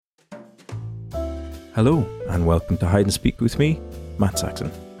Hello and welcome to Hide and Speak with me, Matt Saxon.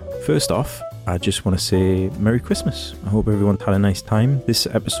 First off, I just want to say Merry Christmas. I hope everyone had a nice time. This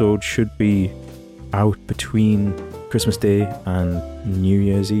episode should be out between Christmas Day and New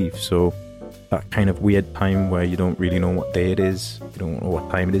Year's Eve, so that kind of weird time where you don't really know what day it is, you don't know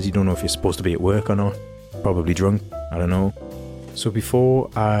what time it is, you don't know if you're supposed to be at work or not, probably drunk, I don't know. So before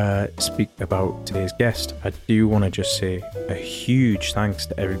I speak about today's guest, I do want to just say a huge thanks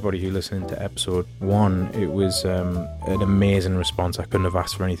to everybody who listened to episode 1. It was an amazing response. I couldn't have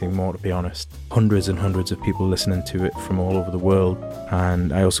asked for anything more, to be honest. Hundreds and hundreds of people listening to it from all over the world.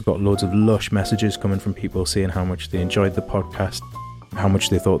 And I also got loads of lush messages coming from people saying how much they enjoyed the podcast, how much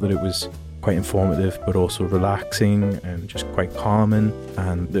they thought that it was quite informative but also relaxing and just quite calming.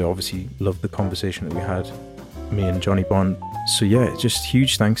 And they obviously loved the conversation that we had, me and Johnny Bond. So yeah, just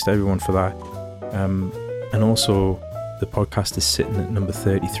huge thanks to everyone for that. And also, the podcast is sitting at number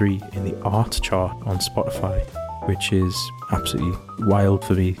 33 in the art chart on Spotify, which is absolutely wild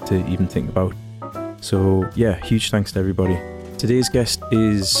for me to even think about. So yeah, huge thanks to everybody. Today's guest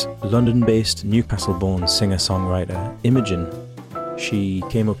is London-based, Newcastle-born singer-songwriter Imogen. She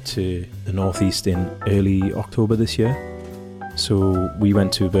came up to the Northeast in early October this year. So we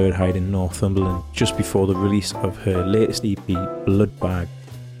went to a bird hide in Northumberland just before the release of her latest EP, Blood Bag.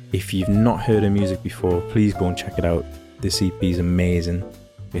 If you've not heard her music before, please go and check it out. This EP is amazing.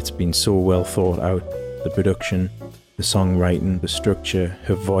 It's been so well thought out. The production, the songwriting, the structure,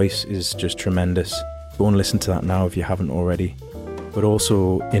 her voice is just tremendous. Go and listen to that now if you haven't already. But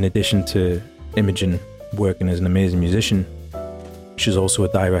also, in addition to Imogen working as an amazing musician, she's also a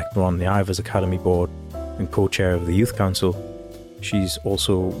director on the Ivors Academy board and co-chair of the Youth Council. She's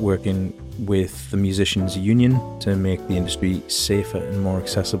also working with the Musicians Union to make the industry safer and more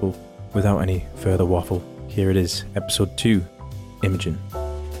accessible. Without any further waffle, here it is, episode 2, Imogen.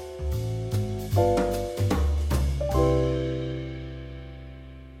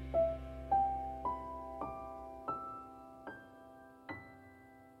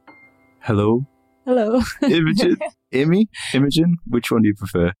 Hello. Hello. Imogen. Imogen, which one do you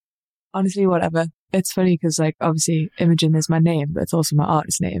prefer? Honestly, whatever. It's funny because, obviously, Imogen is my name, but it's also my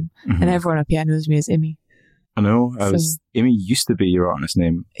artist name. Mm-hmm. And everyone up here knows me as Immy. I know. Immy used to be your artist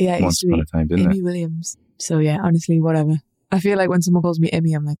name. Yeah, it used to be time, didn't Immy Williams. So, yeah, honestly, whatever. I feel like when someone calls me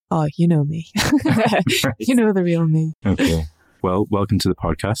Immy, I'm like, oh, you know me. You know the real me. Okay. Well, welcome to the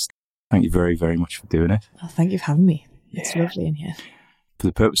podcast. Thank you very, very much for doing it. Oh, thank you for having me. It's lovely in here. For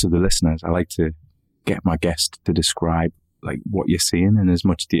the purpose of the listeners, I like to get my guest to describe what you're seeing in as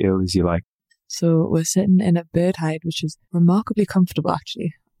much detail as you like. So we're sitting in a bird hide, which is remarkably comfortable,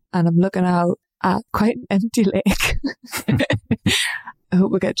 actually. And I'm looking out at quite an empty lake. I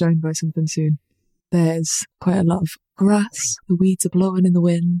hope we'll get joined by something soon. There's quite a lot of grass. The weeds are blowing in the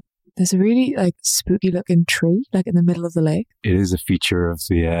wind. There's a really spooky looking tree in the middle of the lake. It is a feature of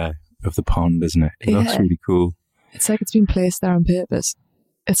the pond, isn't it? It looks really cool. It's like it's been placed there on purpose.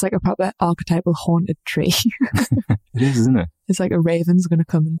 It's like a proper archetypal haunted tree. It is, isn't it? It's like a raven's going to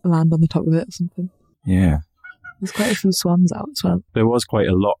come and land on the top of it or something. Yeah. There's quite a few swans out as well. There was quite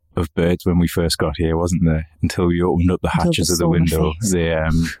a lot of birds when we first got here, wasn't there? Until we opened up the hatches of the window. There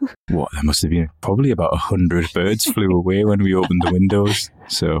must have been probably about 100 birds flew away when we opened the windows.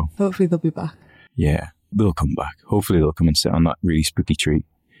 So hopefully they'll be back. Yeah, they'll come back. Hopefully they'll come and sit on that really spooky tree.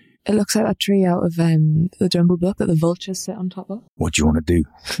 It looks like that tree out of the Jungle Book that the vultures sit on top of. What do you want to do?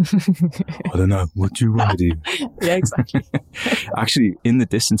 I don't know. What do you want to do? Yeah, exactly. Actually, in the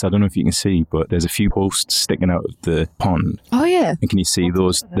distance, I don't know if you can see, but there's a few posts sticking out of the pond. Oh, yeah. And can you see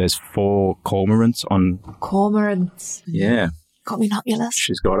those? There's 4 cormorants on... Cormorants. Yeah. Got binoculars.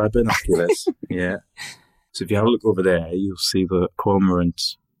 She's got her binoculars. Yeah. So if you have a look over there, you'll see the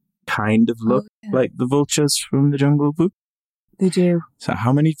cormorants kind of look like the vultures from the Jungle Book. They do. So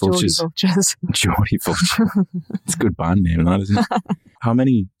how many vultures? Geordie vultures. It's a good band name, that, isn't it? How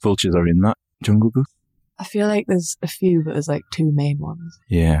many vultures are in that Jungle Book? I feel like there's a few, but there's 2 main ones.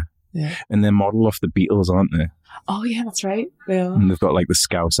 Yeah. And they're modelled off the Beatles, aren't they? Oh, yeah, that's right. They are. And they've got the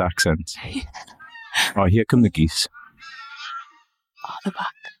Scouse accent. Oh, here come the geese. Oh, they're back.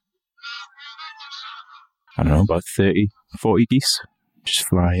 I don't know, about 30, 40 geese. Just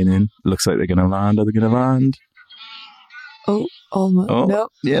flying in. Looks like they're going to land. Are they going to land? Oh, almost. Oh, no.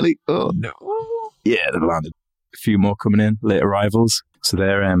 Nearly. Oh, no. Yeah, they've landed. A few more coming in, late arrivals. So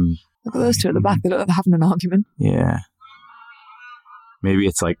they're... Look at those two at the back. They look like they're having an argument. Yeah. Maybe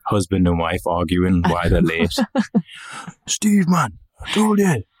it's husband and wife arguing why they're late. Steve, man, I told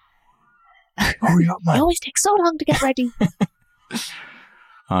you. Hurry up, man. It always takes so long to get ready.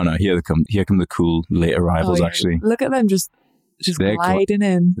 Oh, no, here they come. Here come the cool late arrivals, actually. Look at them just gliding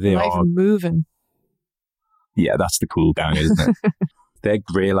in. They not are even moving. Yeah, that's the cool gang, isn't it? They're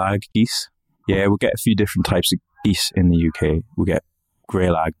grey lag geese. Yeah, we'll get a few different types of geese in the UK. We'll get grey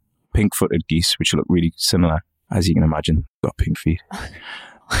lag, pink-footed geese, which look really similar, as you can imagine. Got pink feet.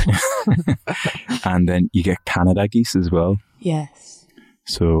 And then you get Canada geese as well. Yes.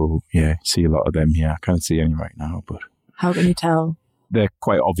 So, yeah, see a lot of them here. I can't see any right now, but... How can you tell? They're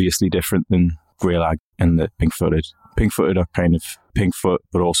quite obviously different than grey lag and the pink-footed. Pink-footed are kind of pink foot,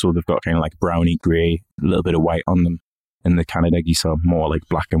 but also they've got kind of like browny grey, a little bit of white on them. And the Canada geese are more like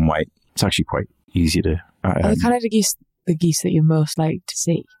black and white. It's actually quite easy to... Are the Canada geese the geese that you're most likely to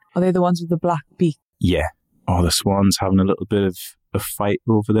see? Are they the ones with the black beak? Yeah. Oh, the swan's having a little bit of a fight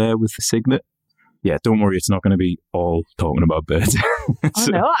over there with the cygnet. Yeah, don't worry, it's not going to be all talking about birds.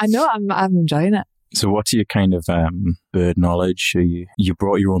 So, I know, I'm enjoying it. So what's your kind of bird knowledge? You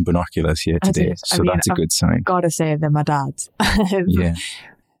brought your own binoculars here today, so that's a good sign. Gotta say they're my dad's. Yeah.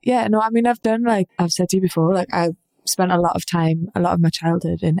 Yeah, no, I mean, I've done, like, I've said to you before, like, I spent a lot of my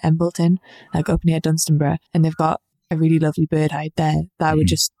childhood in Embleton, like up near Dunstanburgh, and they've got a really lovely bird hide there that I would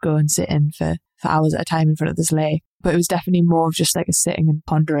just go and sit in for hours at a time in front of this lake. But it was definitely more of just like a sitting and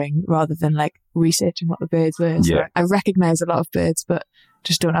pondering rather than like researching what the birds were. So I recognise a lot of birds, but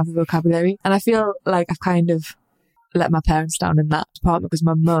just don't have the vocabulary. And I feel like I've kind of let my parents down in that department because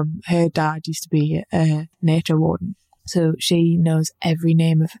my mum, her dad used to be a nature warden. So she knows every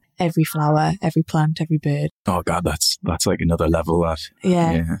name of every flower, every plant, every bird. Oh God, that's like another level.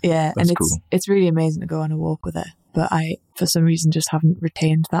 Yeah. That's and cool. It's really amazing to go on a walk with her. But I, for some reason, just haven't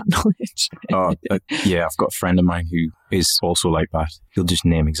retained that knowledge. I've got a friend of mine who is also like that. He'll just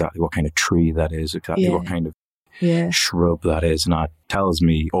name exactly what kind of tree that is, exactly what kind of shrub that is, and that tells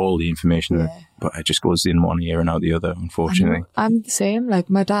me all the information. But it just goes in one ear and out the other, unfortunately. I'm the same. Like,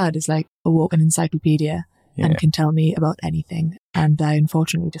 my dad is like a walking encyclopedia and can tell me about anything. And I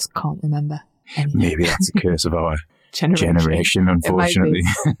unfortunately just can't remember anything. Maybe that's a curse of our generation, unfortunately.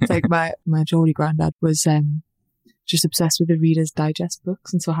 It's like my Geordie granddad was... just obsessed with the Reader's Digest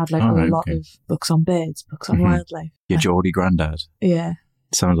books, and so I had like a lot of books on birds, books on wildlife. Your Geordie granddad? Yeah.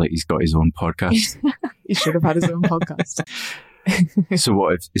 Sounds like he's got his own podcast. He should have had his own podcast. So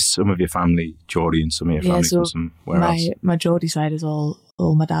what is some of your family Geordie and some of your family from somewhere else? My Geordie side is all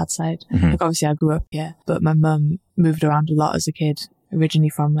my dad's side. Like, obviously I grew up here, but my mum moved around a lot as a kid, originally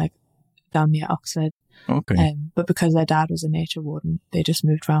from like down near Oxford. Okay. But because their dad was a nature warden, they just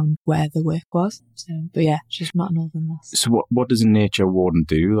moved around where the work was. So, but yeah, just not Northern Lass. So what does a nature warden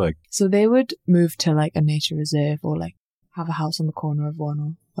do? Like, so they would move to like a nature reserve or like have a house on the corner of one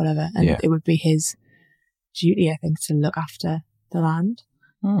or whatever, and it would be his duty, I think, to look after the land,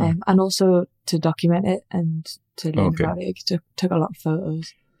 and also to document it and to learn about it. He took a lot of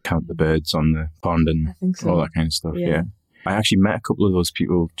photos. Count the birds on the pond and I think so. All that kind of stuff. Yeah. I actually met a couple of those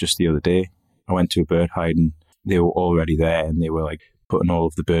people just the other day. I went to a bird hide and they were already there and they were like putting all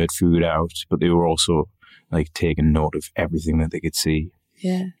of the bird food out, but they were also like taking note of everything that they could see.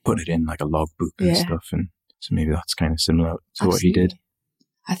 Yeah. Put it in like a logbook and stuff. And so maybe that's kind of similar to what he did.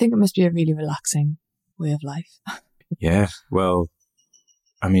 I think it must be a really relaxing way of life. Yeah. Well,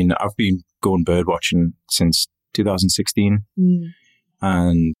 I mean, I've been going bird watching since 2016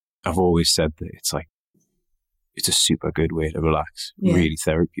 and I've always said that it's a super good way to relax. Really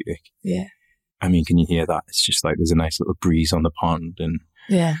therapeutic. Yeah. I mean, can you hear that? It's just like there's a nice little breeze on the pond and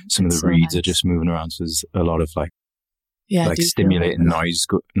some of the reeds are just moving around. So there's a lot of like stimulating noises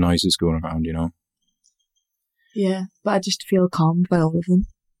going around, you know? Yeah, but I just feel calmed by all of them.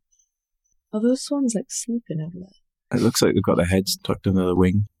 Are those swans like sleeping over there? It looks like they've got their heads tucked under the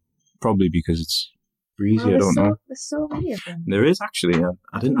wing. Probably because it's breezy, I don't know. There's so many of them. There is actually.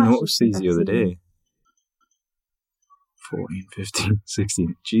 I didn't notice these the other day. 14, 15,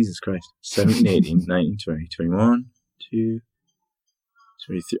 16, Jesus Christ, 17, 18, 19, 20, 21, 22,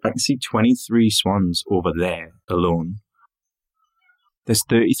 23. I can see 23 swans over there alone. There's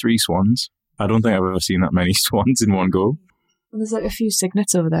 33 swans. I don't think I've ever seen that many swans in one go. And there's like a few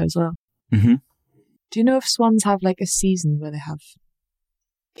cygnets over there as well. Mm-hmm. Do you know if swans have like a season where they have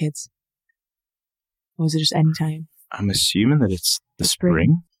kids? Or is it just any time? I'm assuming that it's the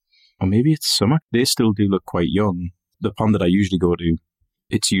spring. Or maybe it's summer. They still do look quite young. The pond that I usually go to,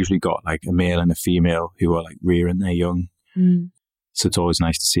 it's usually got like a male and a female who are like rearing their young. So it's always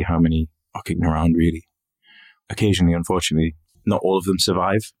nice to see how many are kicking around, really. Occasionally, unfortunately, not all of them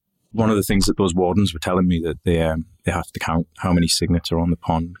survive. One of the things that those wardens were telling me that they have to count how many cygnets are on the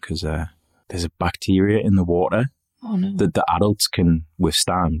pond because there's a bacteria in the water that the adults can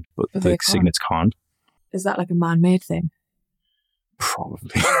withstand, but the cygnets can't. Is that like a man-made thing? Probably.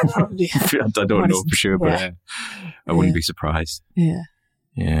 I don't know for sure, but I wouldn't be surprised. Yeah.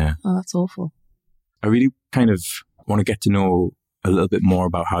 Yeah. Oh, that's awful. I really kind of want to get to know a little bit more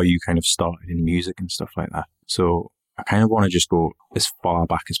about how you kind of started in music and stuff like that. So I kind of want to just go as far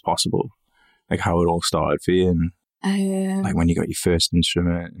back as possible, like how it all started for you and like when you got your first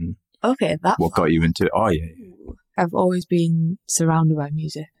instrument and what got you into it. Oh, yeah. I've always been surrounded by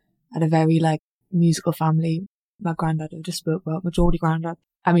music. I had a very like musical family. My granddad, I just spoke about, my Geordie granddad.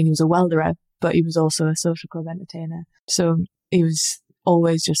 I mean, he was a welderer, but he was also a social club entertainer. So he was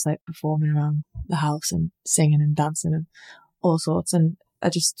always just like performing around the house and singing and dancing and all sorts. And I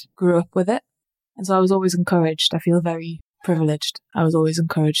just grew up with it. And so I was always encouraged. I feel very privileged. I was always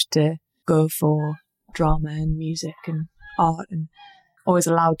encouraged to go for drama and music and art, and always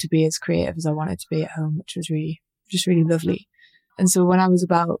allowed to be as creative as I wanted to be at home, which was really lovely. And so when I was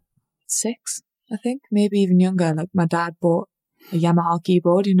about 6, I think, maybe even younger, like my dad bought a Yamaha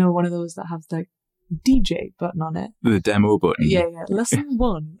keyboard, you know, one of those that have like DJ button on it. The demo button. Yeah, lesson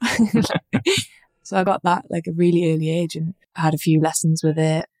 1. So I got that like a really early age and had a few lessons with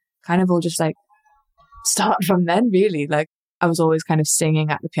it. Kind of all just like start from then, really. Like I was always kind of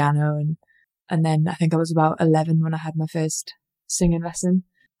singing at the piano, and then I think I was about 11 when I had my first singing lesson,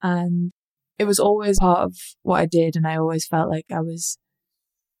 and it was always part of what I did, and I always felt like I was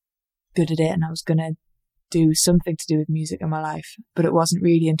good at it and I was going to do something to do with music in my life. But it wasn't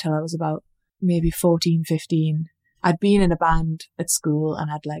really until I was about maybe 14, 15. I'd been in a band at school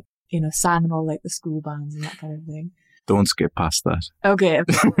and I'd like, you know, sang in all like the school bands and that kind of thing. Don't skip past that. Okay.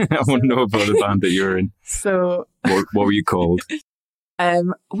 I want to know about the band that you're in. So what were you called?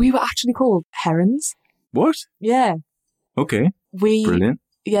 We were actually called Herons. What? Yeah. Okay. Brilliant.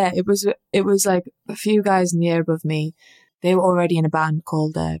 Yeah, it was like a few guys in the year above me. They were already in a band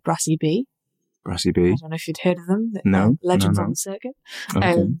called Brassy B. Brassy B. I don't know if you'd heard of them. No. Legends no. on the circuit.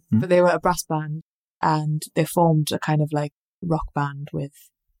 Okay. But they were a brass band, and they formed a kind of like rock band with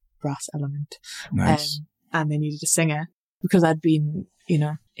brass element. Nice. And they needed a singer because I'd been, you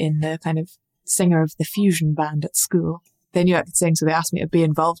know, in the kind of singer of the fusion band at school. They knew I could sing, so they asked me to be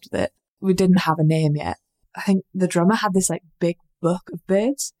involved with it. We didn't have a name yet. I think the drummer had this like big book of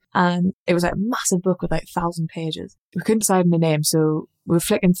birds, and it was like a massive book with like 1,000 pages. We couldn't decide on a name, so we were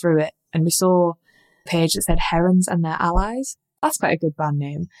flicking through it and we saw a page that said Herons and Their Allies. That's quite a good band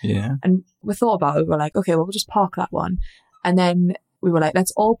name. Yeah. And we thought about it. We were like, okay, well, we'll just park that one. And then we were like,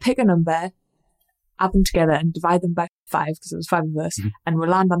 let's all pick a number, add them together and divide them by 5, because it was 5 of us, and we'll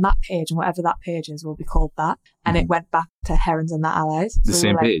land on that page, and whatever that page is will be called that. And it went back to Herons and Their Allies. The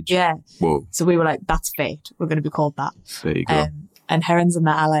same page? Yeah. Whoa. So we were like, that's fate. We're going to be called that. There you go. And Herons and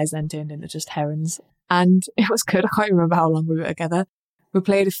Their Allies then turned into just Herons. And it was good. I can't remember how long we were together. We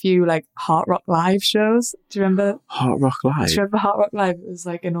played a few like Heart Rock Live shows. Do you remember? Heart Rock Live? Do you remember Heart Rock Live? It was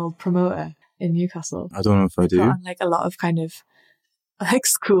like an old promoter in Newcastle. I don't know if I do. On like a lot of kind of like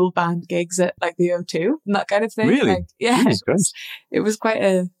school band gigs at like the O2 and that kind of thing. Really? Like, yeah. It was quite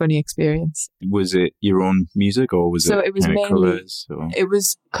a funny experience. Was it your own music or was it was kind of mainly covers? Or? It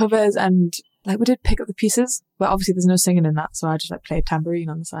was covers, and like we did pick up the pieces, but obviously there's no singing in that, so I just like played tambourine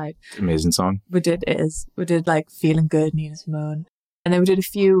on the side. Amazing song. We did like Feeling Good, Nina Simone. And then we did a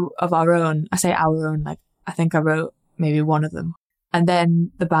few of our own. I say our own, like I think I wrote maybe one of them. And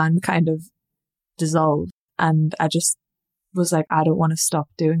then the band kind of dissolved, and I just was like, I don't want to stop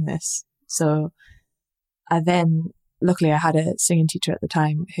doing this. So luckily I had a singing teacher at the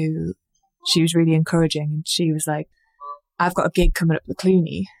time who, she was really encouraging, and she was like, I've got a gig coming up at the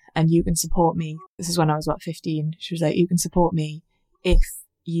Clooney and you can support me. This is when I was about 15. She was like, you can support me if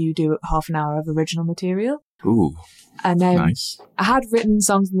you do half an hour of original material. Ooh, and then nice. I had written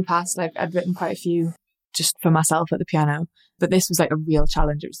songs in the past, like I'd written quite a few just for myself at the piano, but this was like a real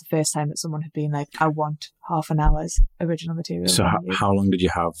challenge. It was the first time that someone had been like, I want half an hour's original material. So how long did you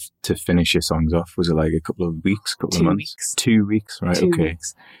have to finish your songs off? Was it like a couple of weeks, couple of months? 2 weeks, right? 2 okay.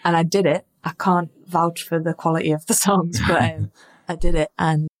 weeks. And I did it. I can't vouch for the quality of the songs, but I did it,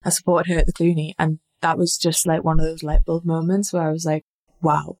 and I supported her at the Clooney, and that was just like one of those light bulb moments where I was like,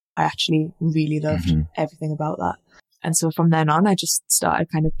 wow, I actually really loved everything about that. And so from then on, I just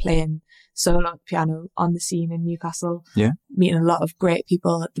started kind of playing solo piano on the scene in Newcastle. Yeah. Meeting a lot of great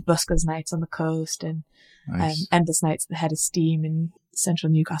people at the Buskers nights on the coast, and endless nights at the Head of Steam in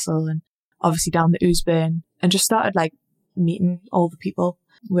central Newcastle, and obviously down the Ousburn, and just started like meeting all the people,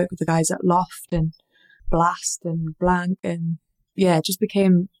 work with the guys at Loft and Blast and Blank, and yeah, it just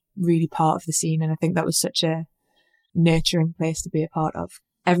became really part of the scene. And I think that was such a nurturing place to be a part of.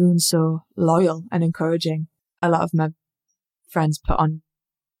 Everyone's so loyal and encouraging. A lot of my friends put on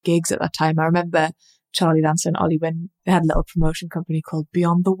gigs at that time. I remember Charlie Dancer and Ollie Wynn, they had a little promotion company called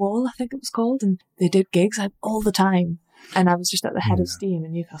Beyond the Wall, I think it was called, and they did gigs like all the time. And I was just at the Head of Steam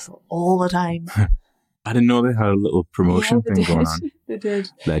in Newcastle all the time. I didn't know they had a little promotion thing going on. They did.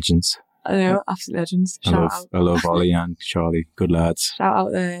 Legends. I know, absolute legends. I love Ollie and Charlie. Good lads. Shout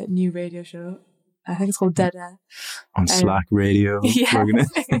out the new radio show. I think it's called Dead Air. On Slack Radio. Yeah.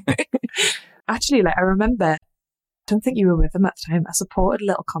 Actually, I remember, I don't think you were with them at the time. I supported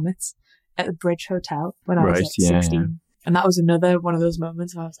Little Comets at the Bridge Hotel when I was 16. Yeah. And that was another one of those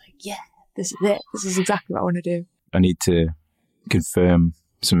moments where I was like, yeah, this is it. This is exactly what I want to do. I need to confirm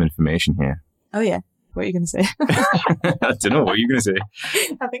some information here. Oh, yeah. What are you going to say? I don't know. What are you going to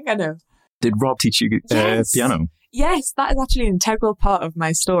say? I think I know. Did Rob teach you piano? Yes, that is actually an integral part of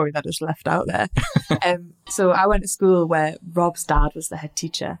my story that is left out there. So I went to school where Rob's dad was the head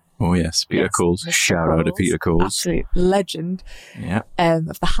teacher. Oh, yes. Peter Coles. Shout out to Peter Coles. Absolute legend. Yeah.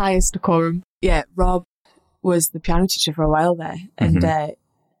 Of the highest decorum. Yeah, Rob was the piano teacher for a while there. And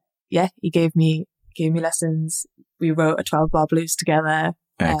he gave me lessons. We wrote a 12-bar blues together.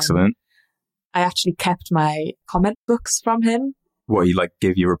 Excellent. I actually kept my comment books from him. What, he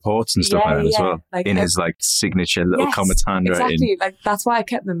gave you reports and stuff like that as well? In his signature little comments handwriting. Exactly. That's why I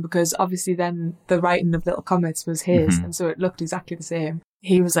kept them, because obviously then the writing of Little Comets was his, and so it looked exactly the same.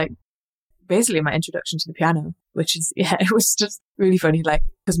 He was basically my introduction to the piano, which is, it was just really funny,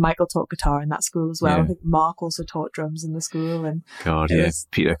 because Michael taught guitar in that school as well. I think Mark also taught drums in the school. And God,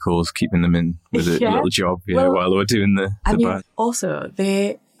 Peter Coles keeping them in with a little job while they were doing the band. Also,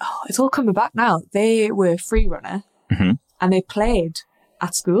 it's all coming back now. They were free runner and they played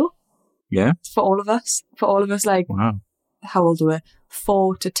at school. Yeah. For all of us, wow. How old were we?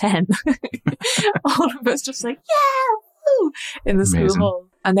 4 to 10. All of us just woo, in the Amazing. School hall.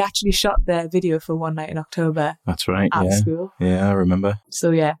 And they actually shot their video for One Night in October. That's right. At school. Yeah, I remember.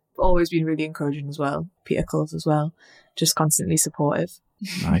 So always been really encouraging as well. Peter Coles as well. Just constantly supportive.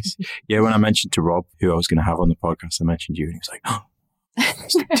 Nice. Yeah, when I mentioned to Rob who I was going to have on the podcast, I mentioned you, and he was like, "Oh, I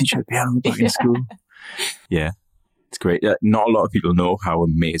used to teach the piano back in school." Yeah, it's great. Not a lot of people know how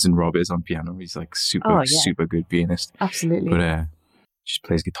amazing Rob is on piano. He's super good pianist. Absolutely. But just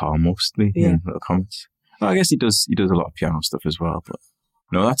plays guitar mostly in Little Comets. Well, I guess he does a lot of piano stuff as well. But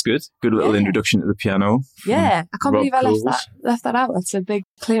no, that's good. Good little introduction to the piano. Yeah, I can't believe I left that out. That's a big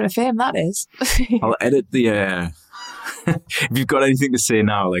claim to fame, that is. I'll edit the... if you've got anything to say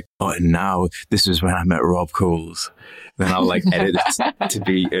now, and now this is when I met Rob Coles, then I'll edit it to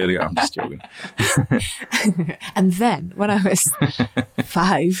be earlier. I'm just joking. And then when I was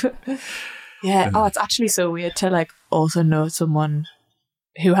 5, it's actually so weird to also know someone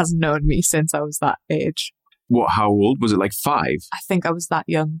who hasn't known me since I was that age. What? How old was it? 5? I think I was that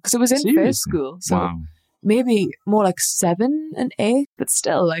young because it was in first school, so maybe more 7 and 8, but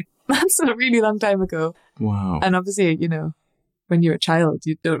still that's a really long time ago. Wow. And obviously, when you're a child,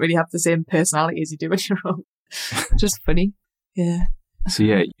 you don't really have the same personality as you do when you're old. Just funny. Yeah. So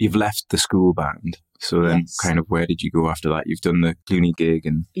you've left the school band. So then kind of where did you go after that? You've done the Clooney gig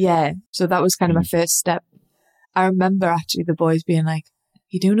and... Yeah. So that was kind of my first step. I remember actually the boys being like,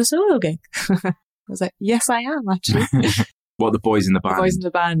 "You doing a solo gig?" I was like, "Yes, I am actually." What, the boys in the band? The boys in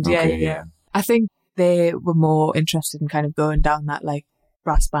the band, Okay, yeah. I think they were more interested in kind of going down that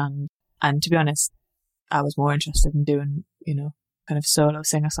brass band. And to be honest, I was more interested in doing, kind of solo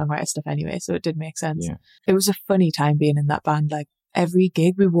singer-songwriter stuff anyway. So it did make sense. Yeah. It was a funny time being in that band. Every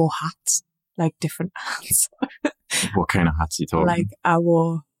gig we wore hats, different hats. What kind of hats are you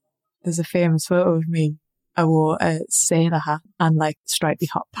talking? There's a famous photo of me. I wore a sailor hat and stripy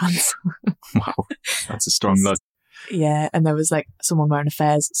hot pants. Wow, that's a strong look. Yeah, and there was someone wearing a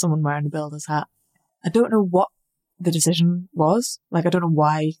fez, someone wearing a builder's hat. I don't know what the decision was. I don't know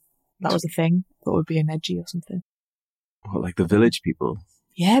why that was a thing. Thought it would be an edgy or something. What, the village people?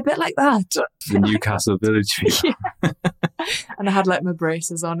 Yeah, a bit like that. The Newcastle village people. Yeah. And I had my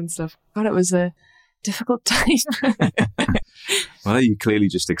braces on and stuff. God, it was a difficult time. Well, you're clearly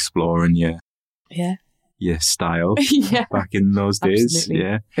just exploring your style back in those days. Absolutely.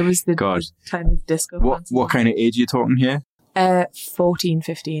 Yeah. It was the time of disco. What kind of age are you talking here? 14,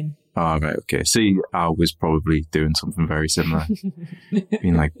 15. Oh, right, okay. See, I was probably doing something very similar.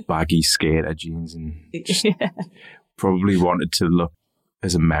 Being baggy skater jeans and probably wanted to look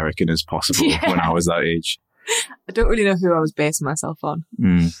as American as possible when I was that age. I don't really know who I was basing myself on.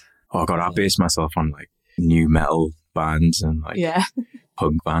 Oh, God, I based myself on new metal bands and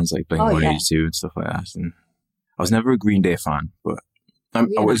punk bands Blink-182 and stuff like that. And I was never a Green Day fan, but I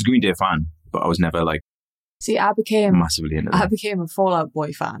was a Green Day fan, but I was never See, I became massively into them. I became a Fall Out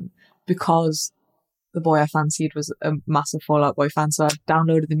Boy fan because the boy I fancied was a massive Fall Out Boy fan. So I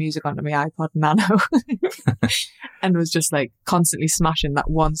downloaded the music onto my iPod Nano and was just constantly smashing that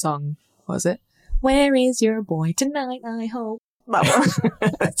one song. What was it? "Where is your boy tonight, I hope." That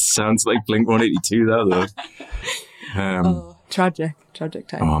one. That's Sounds like Blink-182 though. Tragic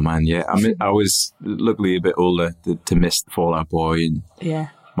time. Oh man, yeah. I was luckily a bit older to miss the Fall Out Boy and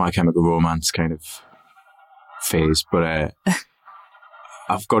My Chemical Romance kind of phase, but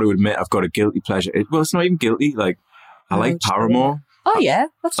I've got to admit I've got a guilty pleasure. Well, it's not even guilty. Like I like Paramore. Oh yeah,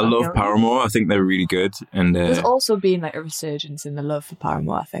 I love guilty. Paramore. I think they're really good. And there's also been like a resurgence in the love for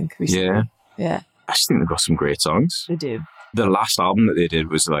Paramore, I think, recently. Yeah. I just think they've got some great songs. They do. The last album that they did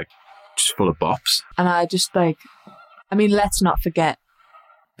was like just full of bops. And I just like, I mean, let's not forget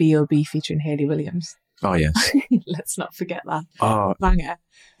B.O.B. featuring Hayley Williams. Oh yes. Let's not forget that. Oh, banger.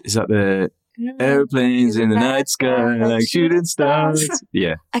 Is that the airplanes in the night sky like shooting stars?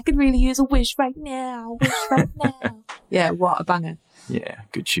 Yeah. I could really use a wish right now. Yeah, what a banger. Yeah,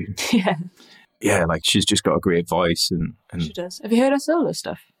 good tune. Yeah. Yeah, like she's just got a great voice and she does. Have you heard her solo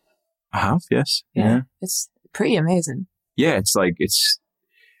stuff? I have, yes. Yeah. It's pretty amazing. Yeah, it's like it's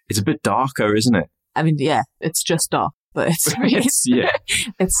a bit darker, isn't it? I mean, yeah, it's just dark, but it's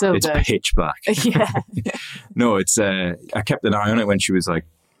it's so it's good. Pitch black. Yeah. No, it's I kept an eye on it when she was like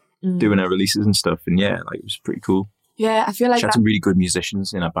doing her releases and stuff, and yeah, like it was pretty cool. Yeah, I feel like she had some really good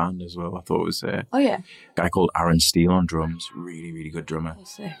musicians in her band as well. I thought it was a guy called Aaron Steele on drums, really, really good drummer.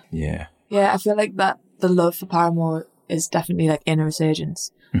 Yeah. Yeah, I feel like that the love for Paramore is definitely like in a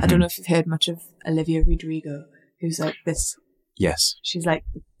resurgence. I don't know if you've heard much of Olivia Rodrigo, who's like this. Yes. She's like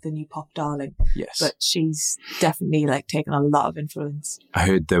the new pop darling. Yes. But she's definitely like taken a lot of influence. I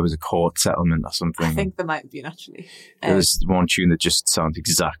heard there was a court settlement or something. I think there might have been actually. There was one tune that just sounds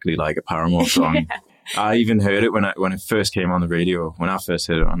exactly like a Paramore song. Yeah. I even heard it when it first came on the radio. When I first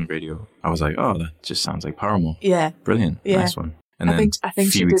heard it on the radio, I was like, "Oh, that just sounds like Paramore." Yeah, brilliant, nice one. And I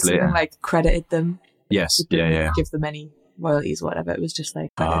think she did something like credited them. Yes, yeah. Give them any royalties or whatever. It was just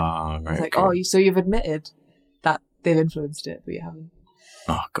like, right. It's like, so you've admitted that they've influenced it, but you haven't.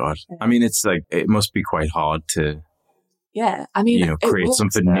 Oh God, I mean, it's like it must be quite hard to. Yeah, I mean, create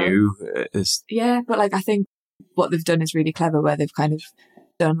something new. Yeah, but like I think what they've done is really clever, where they've kind of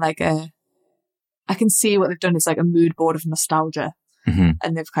done like I can see what they've done is like a mood board of nostalgia,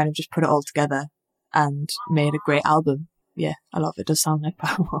 and they've kind of just put it all together and made a great album. Yeah, I love it. It does sound like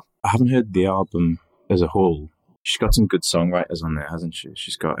Paramore. I haven't heard the album as a whole. She's got some good songwriters on there, hasn't she?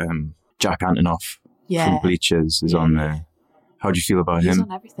 She's got Jack Antonoff from Bleachers is on there. How do you feel about him? He's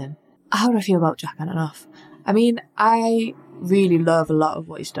on everything. How do I feel about Jack Antonoff? I mean, I really love a lot of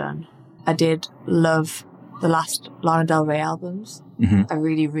what he's done. I did love the last Lana Del Rey albums. I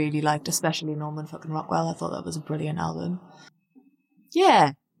really, really liked, especially Norman fucking Rockwell. I thought that was a brilliant album.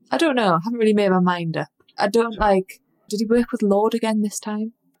 Yeah, I don't know. I haven't really made my mind up. I don't like... Did he work with Lorde again this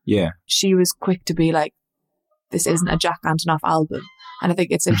time? Yeah. She was quick to be like, this isn't a Jack Antonoff album. And I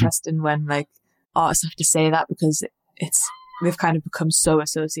think it's interesting when like artists have to say that because they've kind of become so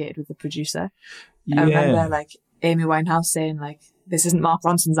associated with the producer. Yeah. I remember like Amy Winehouse saying like, this isn't Mark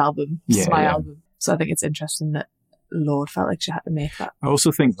Ronson's album, this is my album. So I think it's interesting that Lorde felt like she had to make that. I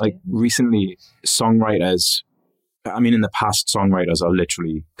also think like recently songwriters, I mean in the past songwriters are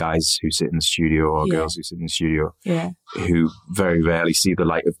literally guys who sit in the studio or girls who sit in the studio who very rarely see the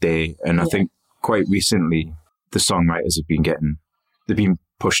light of day. And I think quite recently the songwriters have been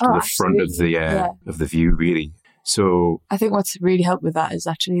pushed to the front of the view really. So I think what's really helped with that is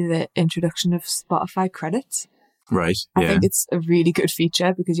actually the introduction of Spotify credits. Right. I think it's a really good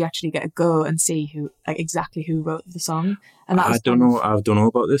feature because you actually get to go and see exactly who wrote the song. And I don't know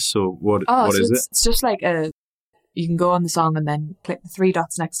about this. So what is it? It's just like you can go on the song and then click the three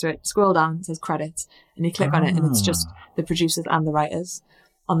dots next to it, scroll down, it says credits, and you click on it and it's just the producers and the writers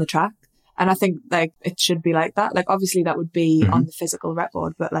on the track. And I think like it should be like that. Like obviously that would be on the physical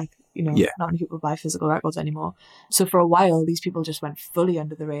record, but like, not many people buy physical records anymore. So for a while, these people just went fully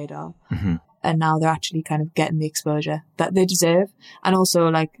under the radar. And now they're actually kind of getting the exposure that they deserve. And also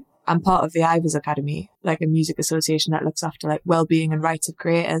like, I'm part of the Ivers Academy, like a music association that looks after like well-being and rights of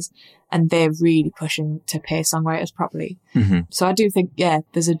creators. And they're really pushing to pay songwriters properly. So I do think,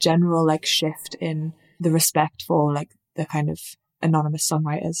 there's a general like shift in the respect for like the kind of anonymous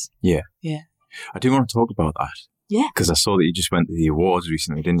songwriters. Yeah. I do want to talk about that. Yeah. Because I saw that you just went to the awards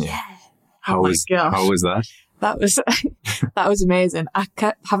recently, didn't you? Yeah. How was that? That was amazing. I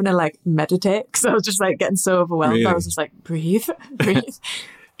kept having to like meditate because I was just like getting so overwhelmed. Really? I was just like, breathe.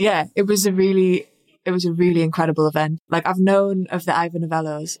 Yeah, it was a really incredible event. Like I've known of the Ivor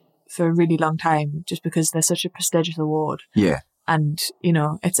Novellos for a really long time just because they're such a prestigious award. Yeah. And,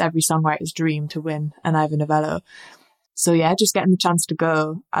 it's every songwriter's dream to win an Ivor Novello. So yeah, just getting the chance to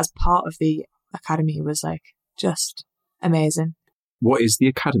go as part of the Academy was like just amazing. What is the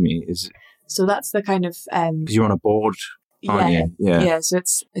Academy? So that's the kind of... because you're on a board. aren't you? Yeah. So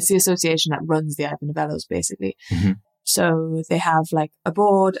it's the association that runs the Ivor Novellos, basically. Mm-hmm. So they have like a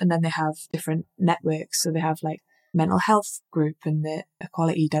board, and then they have different networks. So they have like mental health group and the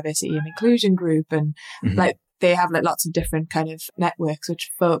equality, diversity and inclusion group, and like they have like lots of different kind of networks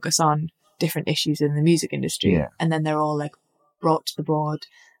which focus on different issues in the music industry. Yeah. And then they're all like brought to the board,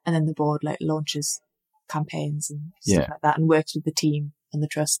 and then the board like launches campaigns and stuff like that, and works with the team and the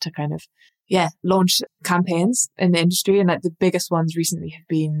trust to kind of launch campaigns in the industry. And like the biggest ones recently have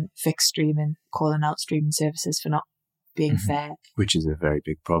been fixed streaming, calling out streaming services for not being fair, which is a very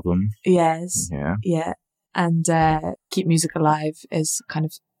big problem. Yes. Yeah. And Keep Music Alive is kind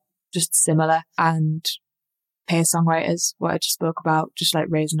of just similar, and pay songwriters, what I just spoke about, just like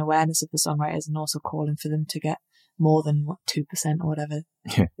raising awareness of the songwriters and also calling for them to get more than 2% or whatever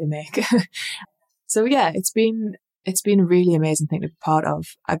they make. So yeah, it's been a really amazing thing to be part of.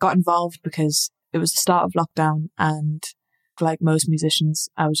 I got involved because it was the start of lockdown, and like most musicians,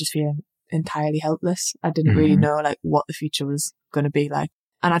 I was just feeling entirely helpless. I didn't really know like what the future was going to be like.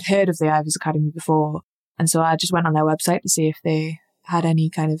 And I'd heard of the Ivors Academy before, and so I just went on their website to see if they had any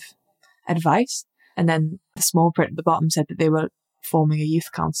kind of advice. And then the small print at the bottom said that they were forming a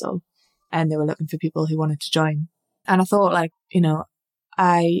youth council and they were looking for people who wanted to join. And I thought, like, you know,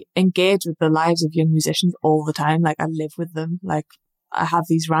 I engage with the lives of young musicians all the time. Like, I live with them. Like, I have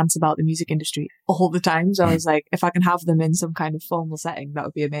these rants about the music industry all the time. So I was like, if I can have them in some kind of formal setting, that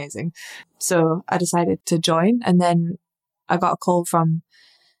would be amazing. So I decided to join. And then I got a call from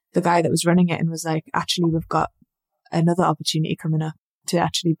the guy that was running it and was like, actually, we've got another opportunity coming up to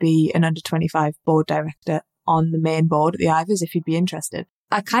actually be an under 25 board director on the main board at the Ivors, if you'd be interested.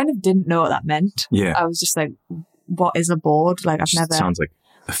 I kind of didn't know what that meant. Yeah. I was just like, what is a board? Like, I've never... Sounds like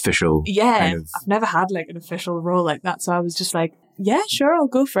official. Yeah, kind of... I've never had like an official role like that. So I was just like, yeah, sure, I'll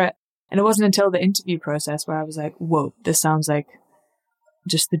go for it. And it wasn't until the interview process where I was like, whoa, this sounds like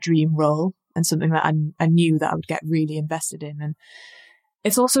just the dream role and something that I knew that I would get really invested in. And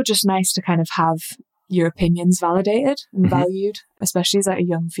it's also just nice to kind of have your opinions validated and valued, especially as like a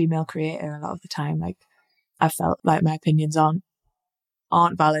young female creator. A lot of the time, like, I felt like my opinions aren't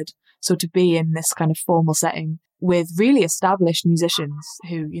valid. So to be in this kind of formal setting with really established musicians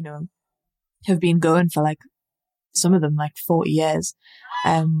who, you know, have been going for like, some of them like 40 years,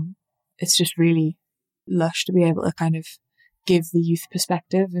 it's just really lush to be able to kind of give the youth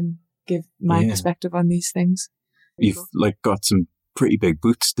perspective and give my perspective on these things. You've like got some pretty big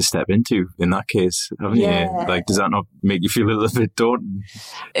boots to step into in that case, haven't you? Like, does that not make you feel a little bit daunting?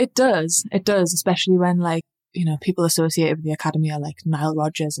 It does, especially when like, you know, people associated with the Academy are like Nile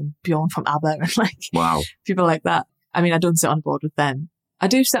Rodgers and Bjorn from ABBA and like people like that. I mean, I don't sit on board with them. I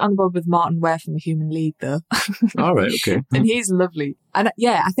do sit on the board with Martin Ware from the Human League though. All right, okay. And he's lovely. And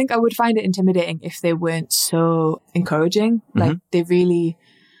yeah, I think I would find it intimidating if they weren't so encouraging. Like they really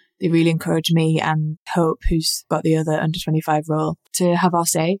encourage me and Hope, who's got the other under 25 role, to have our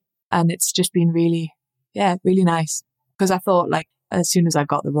say. And it's just been really nice. Because I thought, like, as soon as I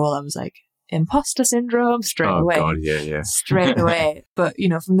got the role, I was like, imposter syndrome straight away. Oh, God, yeah. Straight away. But, you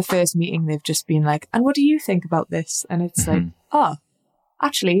know, from the first meeting, they've just been like, and what do you think about this? And it's like,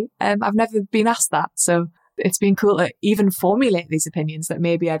 actually, I've never been asked that. So it's been cool to even formulate these opinions that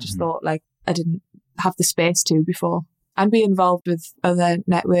maybe I just thought, like, I didn't have the space to before. And be involved with other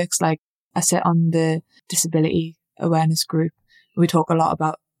networks. Like, I sit on the disability awareness group. We talk a lot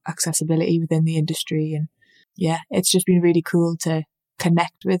about accessibility within the industry. And yeah, it's just been really cool to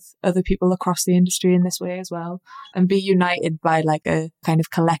connect with other people across the industry in this way as well, and be united by like a kind of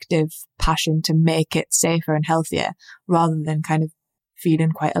collective passion to make it safer and healthier, rather than kind of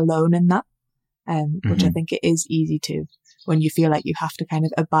feeling quite alone in that, which I think it is easy to, when you feel like you have to kind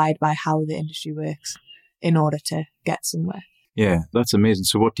of abide by how the industry works in order to get somewhere. Yeah, that's amazing.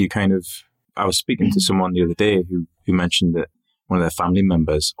 So what do you kind of... I was speaking to someone the other day who mentioned that one of their family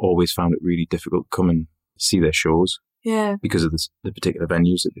members always found it really difficult to come and see their shows. Yeah. Because of the particular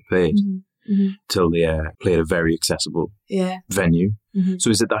venues that they played, till they played a very accessible venue. So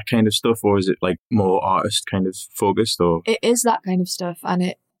is it that kind of stuff, or is it like more artist kind of focused? Or it is that kind of stuff, and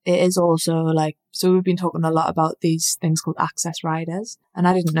it is also like, so we've been talking a lot about these things called access riders, and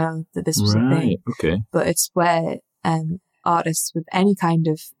I didn't know that this was a thing. Okay. But it's where artists with any kind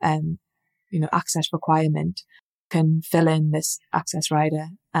of access requirement can fill in this access rider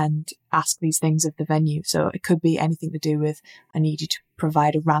and ask these things of the venue. So it could be anything to do with, I need you to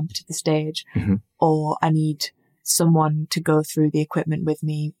provide a ramp to the stage, or I need someone to go through the equipment with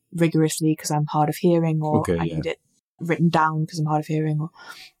me rigorously because I'm hard of hearing, or I need it written down because I'm hard of hearing, or,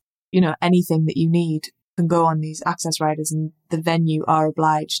 you know, anything that you need can go on these access riders, and the venue are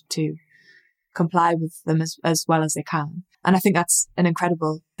obliged to comply with them as well as they can. And I think that's an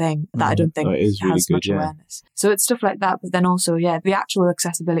incredible thing that I don't think that is really has good, much awareness. So it's stuff like that. But then also, the actual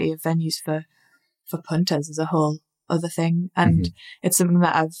accessibility of venues for punters is a whole other thing. And it's something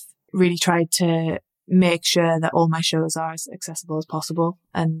that I've really tried to make sure that all my shows are as accessible as possible.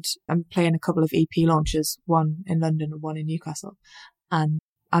 And I'm playing a couple of EP launches, one in London and one in Newcastle. And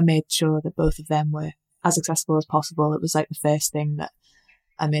I made sure that both of them were as accessible as possible. It was like the first thing that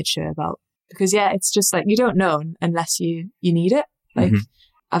I made sure about. Because it's just like, you don't know unless you need it. Like,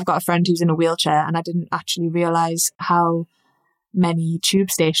 I've got a friend who's in a wheelchair, and I didn't actually realise how many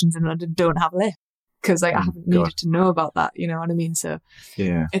tube stations in London don't have a lift. Because I haven't needed to know about that, you know what I mean? So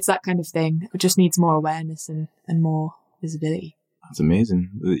it's that kind of thing. It just needs more awareness and more visibility. That's amazing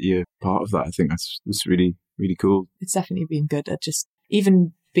that you're part of that. I think that's really, really cool. It's definitely been good to just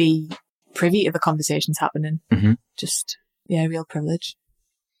even be privy to the conversations happening. Just, real privilege.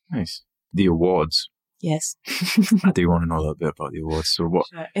 Nice. The awards. Yes. I do want to know a little bit about the awards. So what?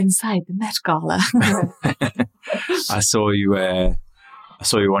 Sure. Inside the Met Gala. I saw you on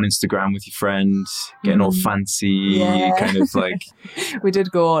Instagram with your friend, getting all fancy, kind of like. We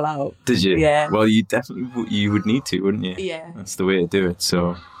did go all out. Did you? Yeah. Well, you would need to, wouldn't you? Yeah. That's the way to do it.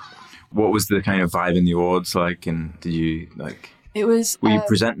 So, what was the kind of vibe in the awards like? And did you like? It was. Were you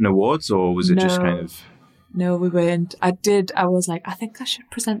presenting awards, or was it just kind of? No, we weren't. I was like, I think I should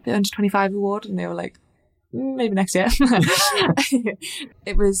present the Under 25 award, and they were like, maybe next year.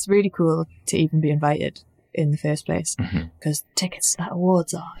 It was really cool to even be invited in the first place, because tickets to that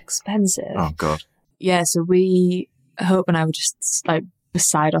awards are expensive. Oh God. Yeah, so Hope and I were just like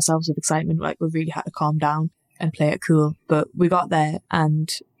beside ourselves with excitement. Like, we really had to calm down and play it cool. But we got there, and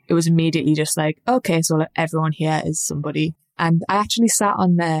it was immediately just like, okay, so like, everyone here is somebody. And I actually sat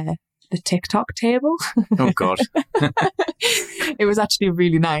on the TikTok table. Oh God. It was actually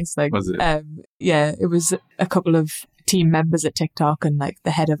really nice. Like, was it? It was a couple of team members at TikTok, and like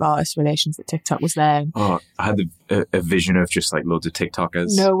the head of artist relations at TikTok was there. Oh, I had a vision of just like loads of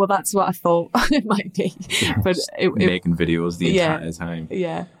TikTokers. No, well, that's what I thought it might be. But making videos the entire time.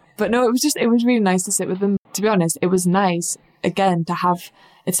 Yeah. But no, it was really nice to sit with them. To be honest, it was nice, again, to have,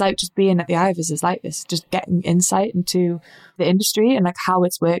 it's like just being at the Ivors is like this, just getting insight into the industry and like how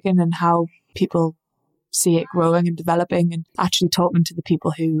it's working and how people see it growing and developing, and actually talking to the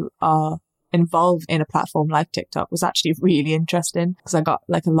people who are involved in a platform like TikTok was actually really interesting, because I got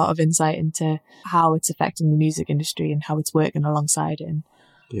like a lot of insight into how it's affecting the music industry and how it's working alongside it and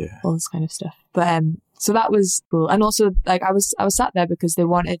all this kind of stuff. But so that was cool. And also, like, I was sat there because they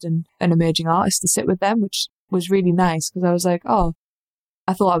wanted an emerging artist to sit with them, which was really nice, because I was like, oh,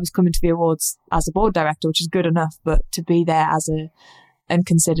 I thought I was coming to the awards as a board director, which is good enough, but to be there and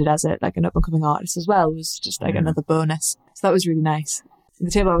considered as like an up and coming artist as well was just like another bonus. So that was really nice.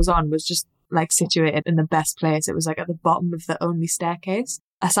 The table I was on was just like situated in the best place. It was like at the bottom of the only staircase.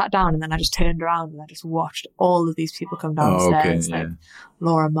 I sat down and then I just turned around and I just watched all of these people come down the stairs. Like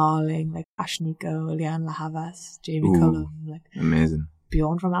Laura Marling, like Ashnico, Leanne La Havas, Jamie Cullum, like amazing.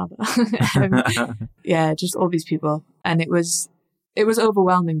 Bjorn from ABBA. Just all these people. And it was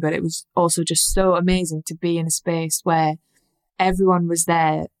overwhelming, but it was also just so amazing to be in a space where everyone was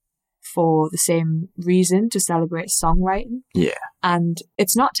there for the same reason, to celebrate songwriting. Yeah. And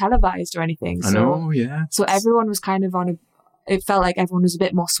it's not televised or anything. I know, yeah. So everyone was kind of it felt like everyone was a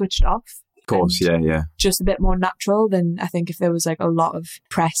bit more switched off. Of course, yeah. Just a bit more natural than I think if there was like a lot of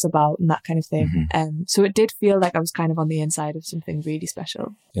press about and that kind of thing. So it did feel like I was kind of on the inside of something really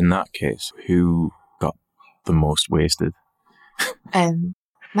special. In that case, who got the most wasted?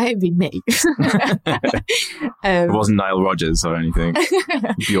 Might be me. It wasn't Nile Rodgers or anything.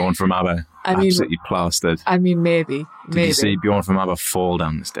 Bjorn from ABBA, absolutely plastered. I mean, maybe. Did you see Bjorn from ABBA fall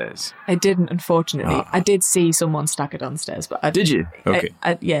down the stairs? I didn't, unfortunately. Oh. I did see someone stack it down the stairs, but did you? Okay.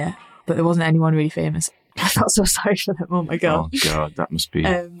 Yeah, but there wasn't anyone really famous. I felt so sorry for them. Oh my God. Oh God, that must be.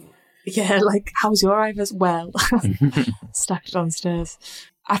 Like, how's your Ivors? Well, stacked it downstairs.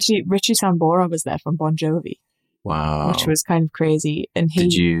 Actually, Richie Sambora was there from Bon Jovi. Wow. Which was kind of crazy. And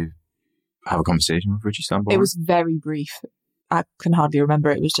did you have a conversation with Richie Sambora? It was very brief. I can hardly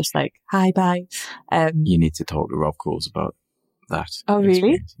remember. It was just like, hi, bye. You need to talk to Rob Coles about that. Oh,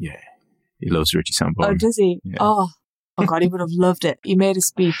 really? Yeah. He loves Richie Sambora. Oh, does he? Yeah. Oh God, he would have loved it. He made a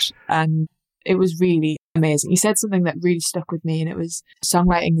speech and it was really amazing. He said something that really stuck with me, and it was,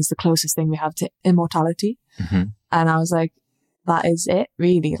 songwriting is the closest thing we have to immortality. And I was like, that is it,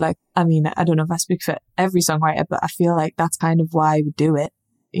 really. Like, I mean, I don't know if I speak for every songwriter, but I feel like that's kind of why we do it.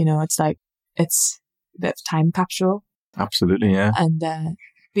 You know, it's like, it's a bit of time capsule. Absolutely, yeah. And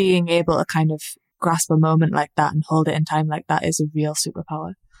being able to kind of grasp a moment like that and hold it in time like that is a real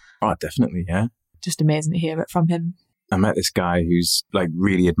superpower. Oh, definitely, yeah. Just amazing to hear it from him. I met this guy who's like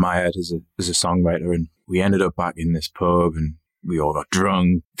really admired as a songwriter, and we ended up back in this pub and we all got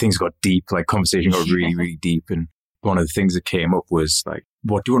drunk. Things got deep, like conversation got really, really deep. And one of the things that came up was like,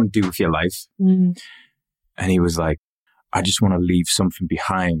 what do you want to do with your life? And he was like, I just want to leave something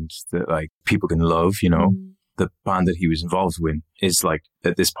behind that like people can love, you know. The band that he was involved with is like,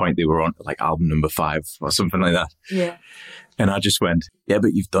 at this point they were on like album number 5 or something like that. Yeah. And I just went, yeah,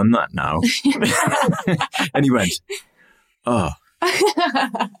 but you've done that now. And he went, oh,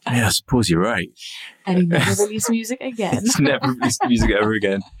 yeah, I suppose you're right. And he never released music again. He's never released music ever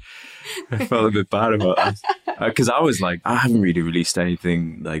again. I felt a bit bad about that. Because I was like, I haven't really released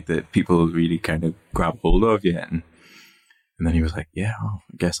anything like that people really kind of grab hold of yet. And then he was like, yeah,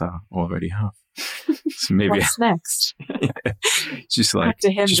 I guess I already have. So maybe what's next? Yeah. Just like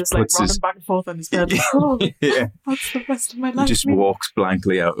to him, just like running back and forth on his bed. Like, oh, yeah. That's the rest of my life. Just walks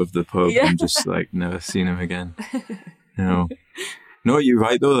blankly out of the pub and just like never seen him again. You know. No, you're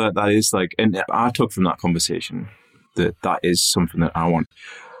right though. That is like, and I took from that conversation that is something that I want.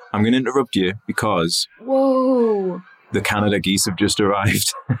 I'm going to interrupt you because whoa, the Canada geese have just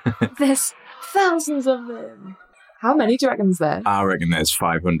arrived. There's thousands of them. How many do you reckon's there? I reckon there's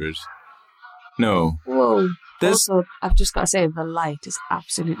 500. No. Whoa. There's, also, I've just got to say, the light is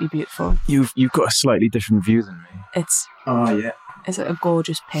absolutely beautiful. You've got a slightly different view than me. It's yeah. It's a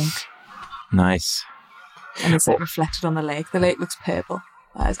gorgeous pink. Nice. And it's like reflected on the lake. The lake looks purple.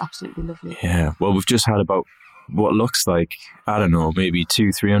 That is absolutely lovely. Yeah. Well, we've just had about what looks like, I don't know, maybe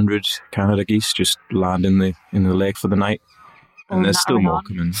 200-300 Canada geese just land in the lake for the night. And there's still more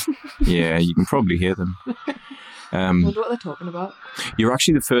coming. Yeah, you can probably hear them. I wonder what they're talking about. You're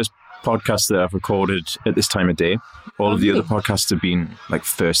actually the first podcast that I've recorded at this time of day. All of the other podcasts have been like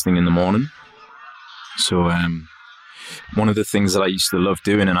first thing in the morning. So one of the things that I used to love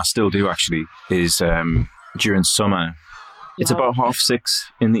doing, and I still do actually, is during summer. It's about 6:30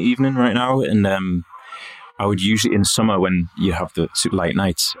 in the evening right now, and I would usually, in summer when you have the super light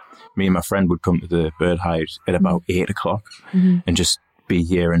nights, me and my friend would come to the bird hide at about 8 o'clock and just be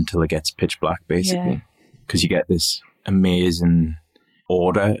here until it gets pitch black, basically. Because you get this amazing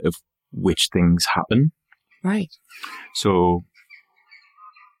order of which things happen. Right. So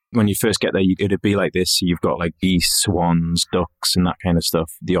when you first get there, it'd be like this. You've got like geese, swans, ducks, and that kind of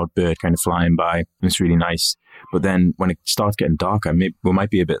stuff. The odd bird kind of flying by, and it's really nice. But then when it starts getting darker, we might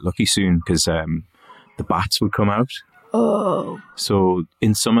be a bit lucky soon because the bats would come out. Oh. So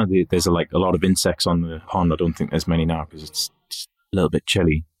in summer, there's a lot of insects on the pond. I don't think there's many now because it's a little bit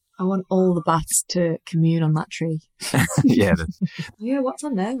chilly. I want all the bats to commune on that tree. Yeah. Yeah, what's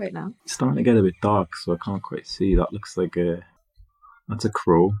on there right now? It's starting to get a bit dark, so I can't quite see. That looks like that's a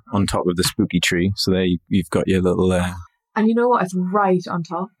crow on top of the spooky tree. So there you've got your little... And you know what? It's right on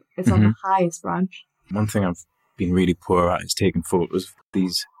top. It's on the highest branch. One thing I've been really poor at is taking photos of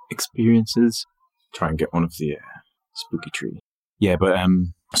these experiences. Try and get one of the spooky tree. Yeah, but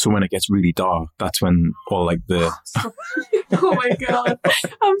so when it gets really dark, that's when all like the... Oh my God.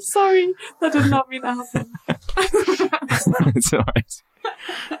 I'm sorry. That did not mean to happen. It's all right.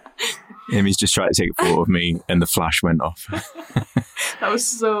 Amy's just trying to take a photo of me and the flash went off. That was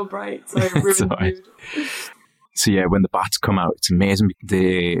so bright. So it ruined the mood. So yeah, when the bats come out, it's amazing.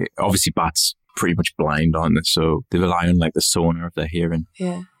 Obviously bats pretty much blind, aren't they? So they rely on like the sonar of their hearing.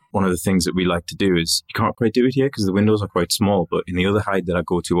 Yeah. One of the things that we like to do is, you can't quite do it here because the windows are quite small, but in the other hide that I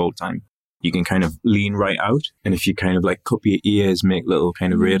go to all the time, you can kind of lean right out. And if you kind of like cup your ears, make little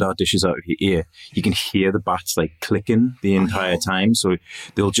kind of radar dishes out of your ear, you can hear the bats like clicking the entire time. So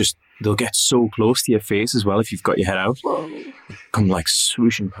they'll get so close to your face as well if you've got your head out. Whoa. Come like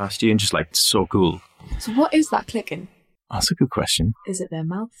swooshing past you and just like so cool. So what is that clicking? That's a good question. Is it their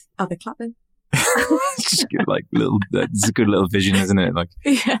mouth? Are they clapping? It's just good, like that's a good little vision, isn't it? Like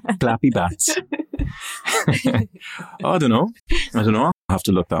clappy bats. I don't know. I'll have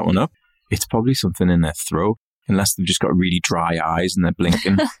to look that one up. It's probably something in their throat, unless they've just got really dry eyes and they're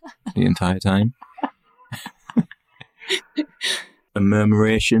blinking the entire time. A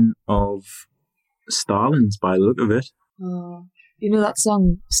murmuration of starlings by the look of it. Oh, you know that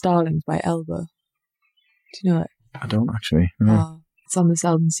song Starlings by Elbow? Do you know it? I don't actually. No. Oh, it's on this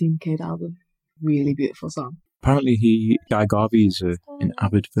album, Scene Kid album. Really beautiful song. Apparently Guy Garvey's an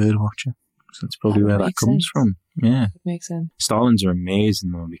avid bird watcher. So that's probably where that comes from. Yeah. It makes sense. Starlings are amazing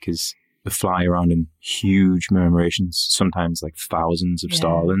though because they fly around in huge murmurations, sometimes like thousands of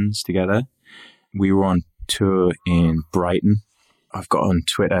starlings together. We were on tour in Brighton. I've got on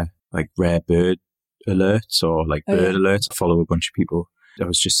Twitter like rare bird alerts or like bird alerts. I follow a bunch of people. I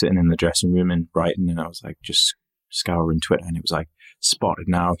was just sitting in the dressing room in Brighton and I was like just scouring Twitter and it was like spotted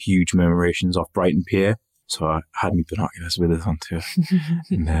now, huge murmurations off Brighton Pier. So I had my binoculars with us on tour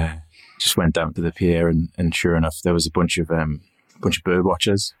and just went down to the pier and sure enough, there was a bunch of bird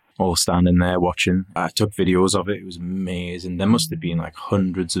watchers all standing there watching. I took videos of it. It was amazing. There must have been like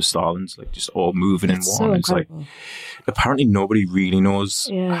hundreds of starlings, like just all moving in one. So it's like, apparently nobody really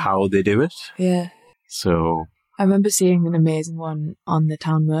knows how they do it. Yeah. So I remember seeing an amazing one on the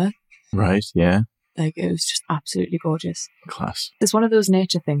town moor. Right, yeah. Like, it was just absolutely gorgeous. Class. It's one of those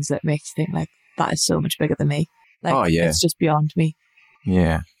nature things that makes you think, like, that is so much bigger than me. Like, oh, yeah. It's just beyond me.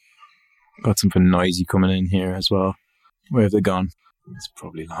 Yeah. Got something noisy coming in here as well. Where have they gone? It's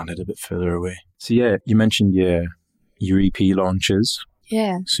probably landed a bit further away. So, yeah, you mentioned your EP launches.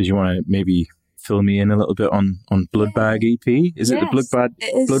 Yeah. So, do you want to maybe fill me in a little bit on Bloodbag EP? Is it the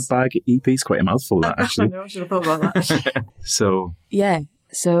Bloodbag EP? It's quite a mouthful, that, actually. I know, I should have thought about that. So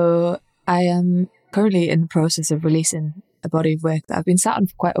I am currently in the process of releasing a body of work that I've been sat on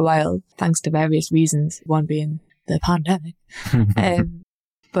for quite a while, thanks to various reasons, one being the pandemic.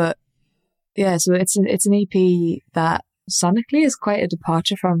 But yeah, so it's an EP that sonically is quite a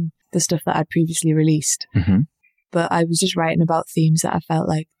departure from the stuff that I'd previously released. Mm-hmm. But I was just writing about themes that I felt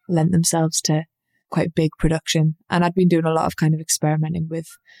like lent themselves to quite big production. And I'd been doing a lot of kind of experimenting with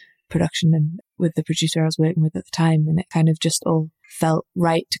production and with the producer I was working with at the time. And it kind of just all felt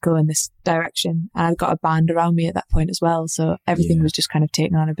right to go in this direction. And I'd got a band around me at that point as well. So everything was just kind of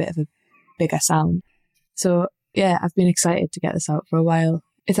taking on a bit of a bigger sound. So yeah, I've been excited to get this out for a while.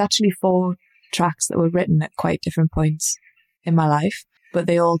 It's actually 4 tracks that were written at quite different points in my life, but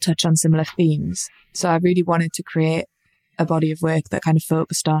they all touch on similar themes. So I really wanted to create a body of work that kind of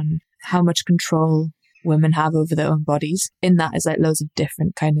focused on how much control women have over their own bodies. In that is like loads of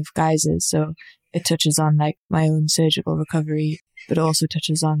different kind of guises. So it touches on like my own surgical recovery, but also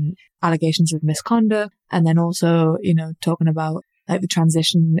touches on allegations of misconduct. And then also, you know, talking about like the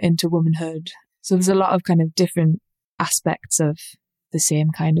transition into womanhood. So there's a lot of kind of different aspects of the same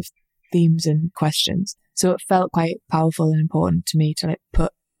kind of themes and questions. So it felt quite powerful and important to me to like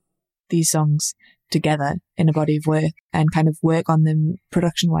put these songs together in a body of work and kind of work on them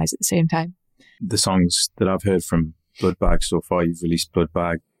production wise at the same time. The songs that I've heard from Bloodbag so far, you've released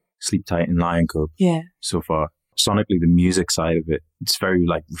Bloodbag, Sleep Tight and Lion Cub so far. Sonically, the music side of it, it's very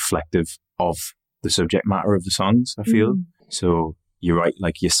like reflective of the subject matter of the songs, I feel. So you're right,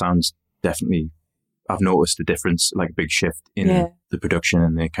 like your sounds definitely, I've noticed a difference, like a big shift in the production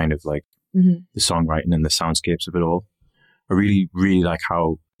and the kind of like the songwriting and the soundscapes of it all. I really, really like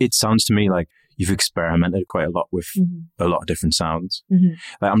how it sounds to me like you've experimented quite a lot with a lot of different sounds.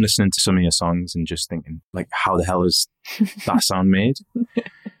 Like I'm listening to some of your songs and just thinking like, how the hell is that sound made?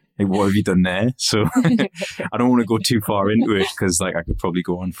 Like, what have you done there? So I don't want to go too far into it because like I could probably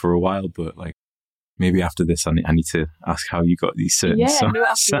go on for a while, but like maybe after this I need to ask how you got these certain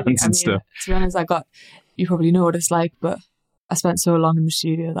sounds and stuff. To be honest, you probably know what it's like, but I spent so long in the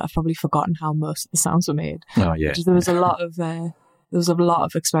studio that I've probably forgotten how most of the sounds were made. Oh yeah. There was a lot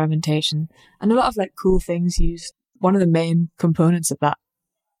of experimentation and a lot of like cool things used. One of the main components of that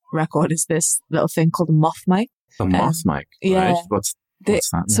record is this little thing called a moth mic. A moth mic? Yeah. Right? What's that?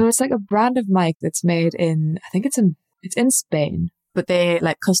 So it's like a brand of mic that's made in, I think it's in Spain, but they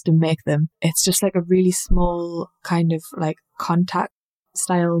like custom make them. It's just like a really small kind of like contact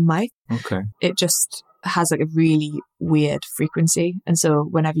style mic. Okay. It just has like a really weird frequency. And so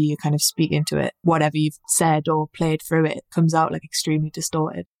whenever you kind of speak into it, whatever you've said or played through it comes out like extremely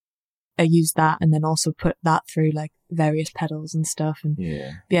distorted. I used that and then also put that through like various pedals and stuff. And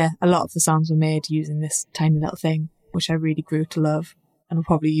yeah, a lot of the sounds were made using this tiny little thing, which I really grew to love and will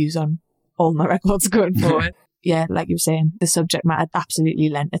probably use on all my records going forward. Yeah, like you were saying, the subject matter absolutely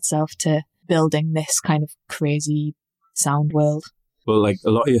lent itself to building this kind of crazy sound world. Well, like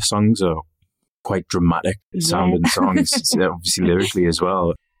a lot of your songs are quite dramatic sounding songs, obviously lyrically as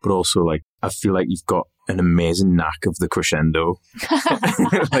well, but also like I feel like you've got an amazing knack of the crescendo. It's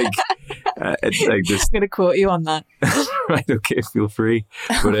like this. I'm going to quote you on that. Right, okay, feel free.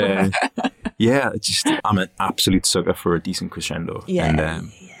 But yeah, I'm an absolute sucker for a decent crescendo. Yeah.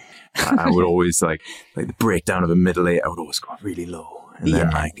 And I would always like the breakdown of a middle eight, I would always go really low. And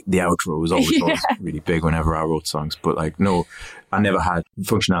then like the outro was always really big whenever I wrote songs. But like, no, I never had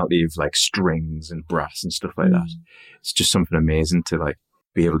functionality of like strings and brass and stuff like that. It's just something amazing to like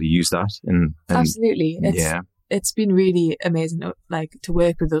be able to use that. And absolutely. It's been really amazing like to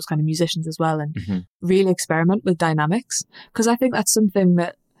work with those kind of musicians as well and really experiment with dynamics. Because I think that's something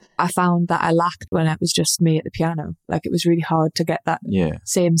that I found that I lacked when it was just me at the piano. Like it was really hard to get that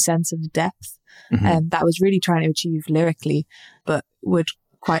same sense of depth that I was really trying to achieve lyrically, but would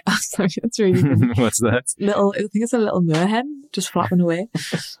quite... Sorry, that's really... What's that? I think it's a little moorhen just flapping away.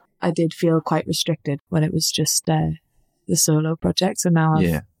 I did feel quite restricted when it was just the solo project. So now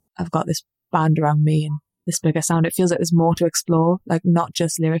I've got this band around me and this bigger sound. It feels like there's more to explore, like not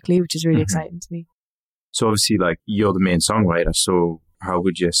just lyrically, which is really exciting to me. So obviously, like, you're the main songwriter, so how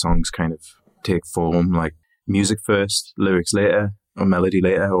would your songs kind of take form? Like, music first, lyrics later, or melody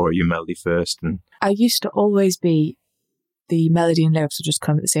later, or you melody first? And I used to always be the melody and lyrics would just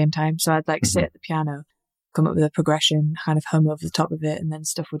come at the same time. So I'd like sit at the piano, come up with a progression, kind of hum over the top of it, and then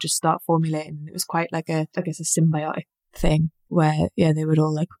stuff would just start formulating. And it was quite like a symbiotic thing where, they would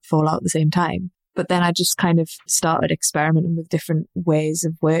all like fall out at the same time. But then I just kind of started experimenting with different ways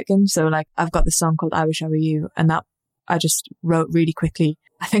of working. So like I've got this song called I Wish I Were You, and that I just wrote really quickly.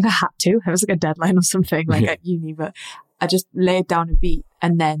 I think I had to. It was like a deadline or something like at uni, but I just laid down a beat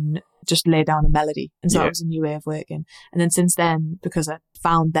and then just laid down a melody. And so that was a new way of working. And then since then, because I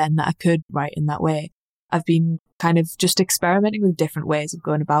found then that I could write in that way, I've been kind of just experimenting with different ways of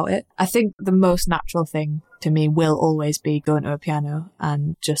going about it. I think the most natural thing to me will always be going to a piano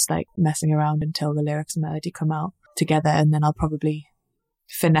and just like messing around until the lyrics and melody come out together. And then I'll probably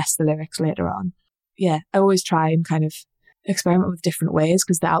finesse the lyrics later on. Yeah, I always try and kind of experiment with different ways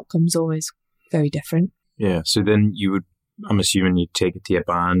because the outcome's always very different. Yeah, so then I'm assuming you'd take it to your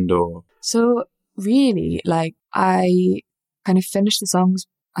band or... So really, like, I kind of finish the songs.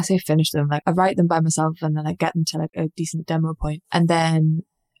 I say finish them, like I write them by myself and then I get them to like a decent demo point. And then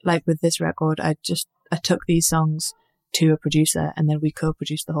like with this record, I took these songs to a producer and then we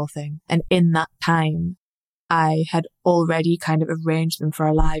co-produced the whole thing. And in that time, I had already kind of arranged them for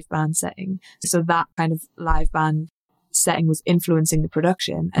a live band setting. So that kind of live band setting was influencing the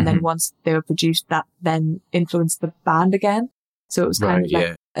production. And then once they were produced, that then influenced the band again. So it was kind of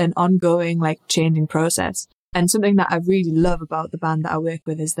like an ongoing, like changing process. And something that I really love about the band that I work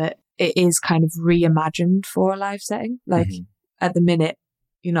with is that it is kind of reimagined for a live setting. Like at the minute,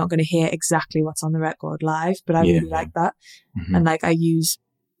 you're not going to hear exactly what's on the record live, but I really like that. And like I use,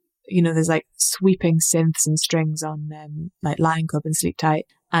 there's like sweeping synths and strings on like Lion Cub and Sleep Tight,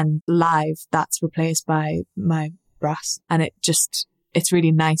 and live that's replaced by my brass. And it's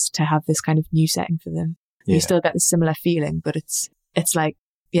really nice to have this kind of new setting for them. You still get the similar feeling, but it's like,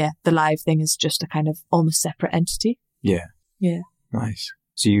 the live thing is just a kind of almost separate entity. Yeah. Nice.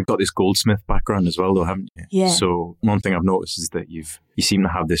 So you've got this Goldsmith background as well, though, haven't you? Yeah. So one thing I've noticed is that you seem to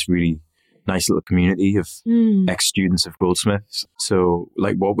have this really nice little community of ex-students of Goldsmiths. So,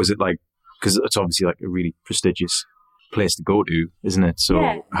 like, what was it like? Because it's obviously like a really prestigious place to go to, isn't it?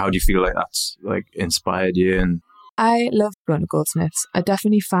 So how do you feel like that's like inspired you? And I love going to Goldsmiths. I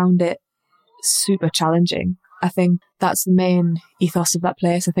definitely found it super challenging. I think that's the main ethos of that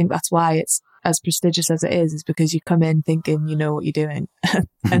place. I think that's why it's as prestigious as it is because you come in thinking you know what you're doing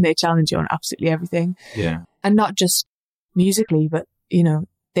and they challenge you on absolutely everything. Yeah. And not just musically, but,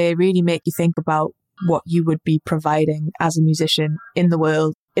 they really make you think about what you would be providing as a musician in the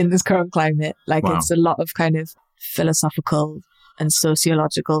world in this current climate. Like it's a lot of kind of philosophical and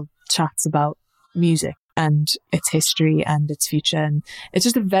sociological chats about music and its history and its future. And it's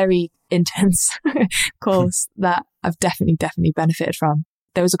just a very intense course that I've definitely benefited from.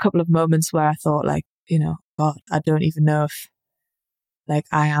 There was a couple of moments where I thought like, God, I don't even know if like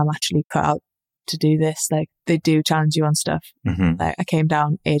I am actually cut out to do this. Like they do challenge you on stuff. Like I came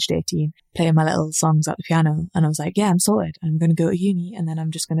down aged 18, playing my little songs at the piano and I was like, I'm sorted. I'm going to go to uni and then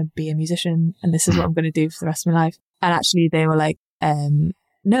I'm just going to be a musician and this is what I'm going to do for the rest of my life. And actually they were like,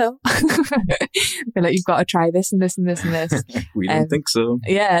 no. They're like, you've got to try this and this and this and this. We don't think so.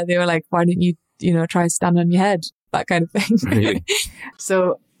 Yeah, they were like, why didn't you, try and stand on your head? That kind of thing. Really?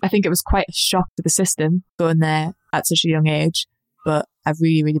 So I think it was quite a shock to the system going there at such a young age, but I've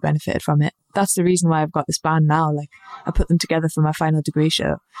really, really benefited from it. That's the reason why I've got this band now. Like I put them together for my final degree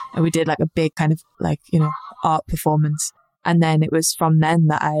show and we did like a big kind of like, art performance. And then it was from then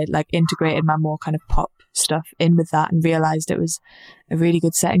that I like integrated my more kind of pop stuff in with that and realized it was a really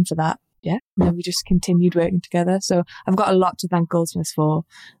good setting for that. Yeah. And then we just continued working together. So I've got a lot to thank Goldsmiths for.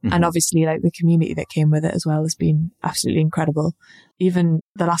 And obviously like the community that came with it as well has been absolutely incredible. Even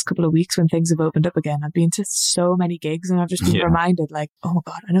the last couple of weeks when things have opened up again, I've been to so many gigs and I've just been reminded like, oh my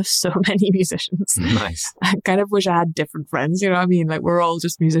God, I know so many musicians. Nice. I kind of wish I had different friends, you know what I mean? Like we're all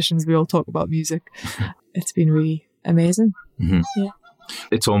just musicians. We all talk about music. It's been really amazing. Yeah.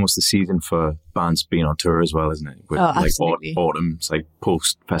 It's almost the season for bands being on tour as well, isn't it? With, absolutely. Like autumn, it's like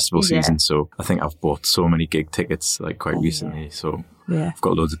post-festival season. So I think I've bought so many gig tickets like quite recently. So I've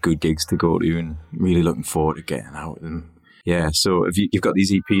got loads of good gigs to go to and really looking forward to getting out. And so if you've got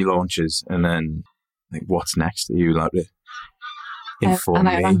these EP launches and then like what's next? Are you allowed to inform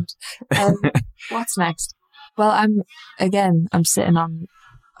me? What's next? Well, I'm sitting on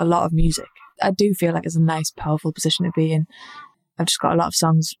a lot of music. I do feel like it's a nice, powerful position to be in. I've just got a lot of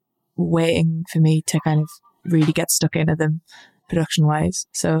songs waiting for me to kind of really get stuck into them production-wise.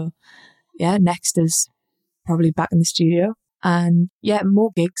 So, yeah, next is probably back in the studio. And, yeah,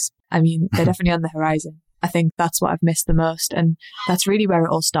 more gigs. I mean, they're definitely on the horizon. I think that's what I've missed the most. And that's really where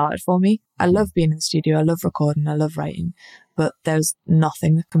it all started for me. I love being in the studio. I love recording. I love writing. But there's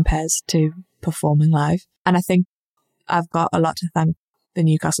nothing that compares to performing live. And I think I've got a lot to thank the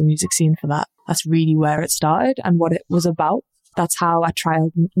Newcastle music scene for that. That's really where it started and what it was about. That's how I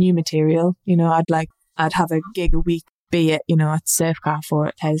trialed new material. You know, I'd have a gig a week, be it, you know, at Surf Cafe or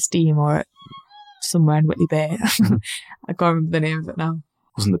at Head of Steam or at somewhere in Whitley Bay. I can't remember the name of it now.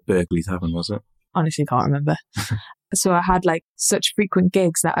 Wasn't it Berkeley Tavern, was it? Honestly, can't remember. So I had like such frequent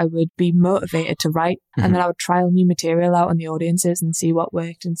gigs that I would be motivated to write, and then I would trial new material out on the audiences and see what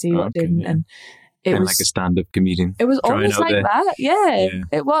worked and see what didn't. Yeah. And it was like a stand-up comedian. It was almost like that. Yeah,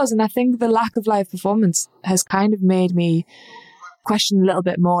 it was. And I think the lack of live performance has kind of made me question a little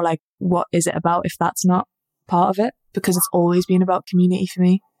bit more, like, what is it about if that's not part of it? Because it's always been about community for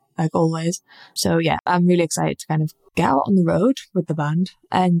me, like always. So yeah, I'm really excited to kind of get out on the road with the band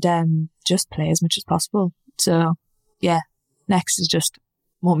and just play as much as possible. So yeah, next is just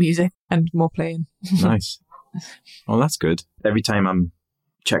more music and more playing. Nice. Well, that's good. Every time I'm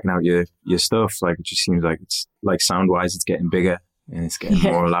checking out your stuff, like, it just seems like it's like sound-wise it's getting bigger and it's getting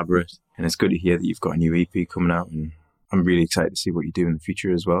more elaborate. And it's good to hear that you've got a new EP coming out, and I'm really excited to see what you do in the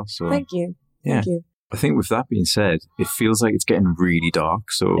future as well. So thank you. Yeah. Thank you. I think with that being said, it feels like it's getting really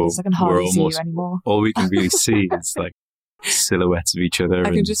dark. So I can hardly see you anymore. All we can really see is like silhouettes of each other.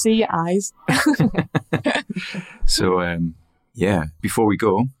 I can just see your eyes. So, yeah, before we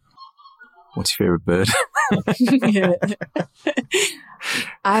go, what's your favourite bird?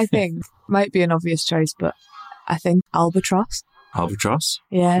 I think, might be an obvious choice, but I think albatross. Albatross?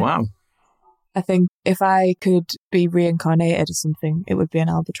 Yeah. Wow. I think if I could be reincarnated as something, it would be an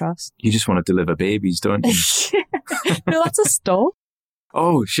albatross. You just want to deliver babies, don't you? No, that's a stork.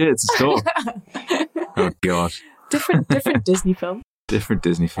 Oh, shit, it's a stork. Oh, God. Different Disney film. Different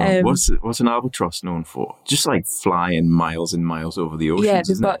Disney film. What's an albatross known for? Just like flying miles and miles over the ocean. Yeah,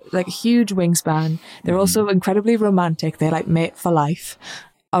 they've got like a huge wingspan. They're also incredibly romantic. They're like mate for life.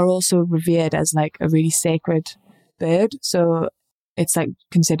 Are also revered as like a really sacred bird. So it's like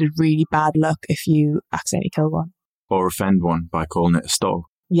considered really bad luck if you accidentally kill one. Or offend one by calling it a stork.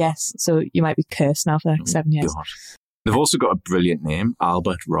 Yes, so you might be cursed now for the next 7 years. God. They've also got a brilliant name,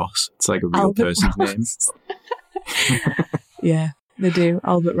 Albert Ross. It's like a real Albert person's Ross. Name. Yeah, they do,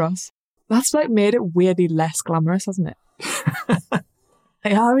 Albert Ross. That's like made it weirdly less glamorous, hasn't it? Like,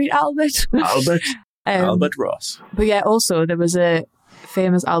 all right, Albert. Albert Ross. But yeah, also there was a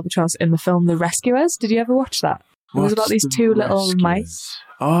famous albatross in the film The Rescuers. Did you ever watch that? It was about these two little mice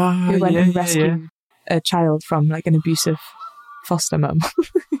who went and rescued a child from like an abusive foster mum.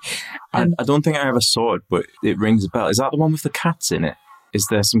 I don't think I ever saw it, but it rings a bell. Is that the one with the cats in it? Is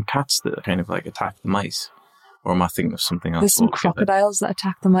there some cats that kind of like attack the mice? Or am I thinking of something else? There's some crocodiles that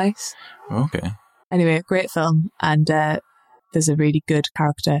attack the mice. Okay. Anyway, great film. And there's a really good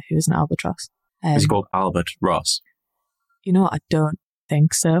character who is an albatross. Is he called Albert Ross? You know what? I don't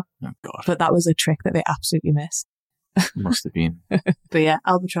think so. Oh, God. But that was a trick that they absolutely missed. Must have been. But yeah,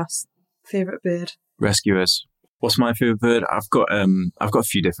 albatross. Favourite bird? Rescuers. What's my favourite bird? I've got a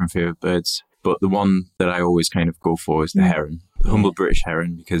few different favourite birds, but the one that I always kind of go for is the heron, the humble British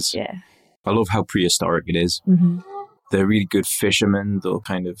heron, because I love how prehistoric it is. Mm-hmm. They're really good fishermen. They'll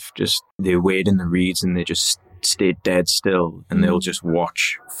kind of they wade in the reeds and they just stay dead still, and they'll just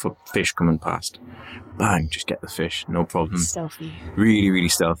watch for fish coming past. Bang, just get the fish, no problem. Stealthy. Really, really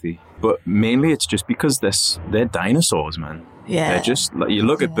stealthy. But mainly it's just because they're dinosaurs, man. Yeah. They're just, like, you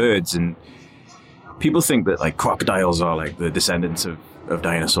look at birds and people think that like crocodiles are like the descendants of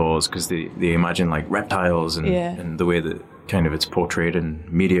dinosaurs because they imagine like reptiles and the way that kind of it's portrayed in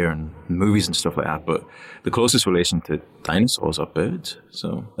media and movies and stuff like that. But the closest relation to dinosaurs are birds.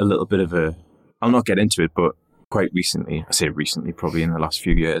 So a little bit of I'll not get into it, but quite recently, I say recently, probably in the last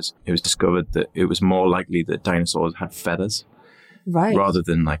few years, it was discovered that it was more likely that dinosaurs had feathers rather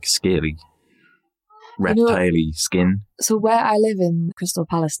than like scaly, reptile-y skin. So where I live in Crystal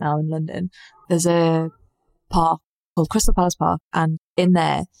Palace now in London, there's a park called Crystal Palace Park, and in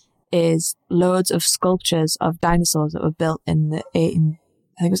there is loads of sculptures of dinosaurs that were built in the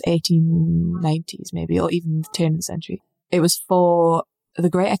 1890s maybe, or even the turn of the century. It was for the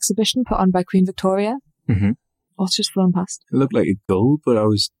Great Exhibition put on by Queen Victoria. Mm-hmm. What's just flown past? It looked like a gull, but I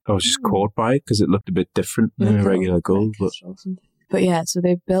was just caught by it because it looked a bit different than a regular gull. But yeah, so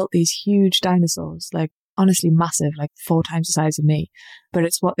they built these huge dinosaurs, like honestly massive, like 4 times the size of me. But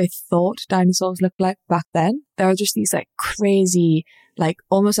it's what they thought dinosaurs looked like back then. There are just these like crazy, like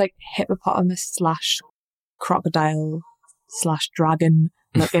almost like hippopotamus / crocodile / dragon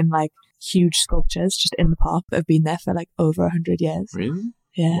looking like huge sculptures just in the park that have been there for like over 100 years. Really?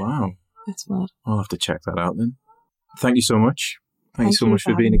 Yeah. Wow. That's mad. I'll have to check that out then. Thank you so much. Thank you so much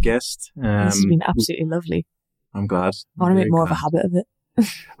for being a guest. This has been absolutely lovely. I'm glad. I want to make more of a habit of it.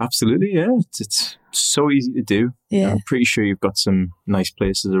 Absolutely, yeah. It's so easy to do. Yeah. I'm pretty sure you've got some nice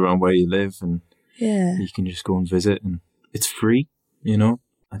places around where you live, and you can just go and visit, and it's free, you know.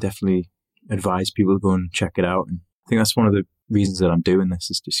 I definitely advise people to go and check it out. And I think that's one of the reasons that I'm doing this,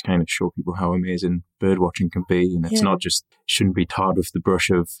 is just kind of show people how amazing bird watching can be. And it's not just, shouldn't be tarred with the brush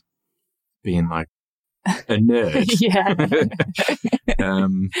of being like a nerd.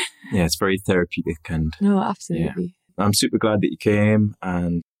 It's very therapeutic. And no, absolutely. Yeah. I'm super glad that you came,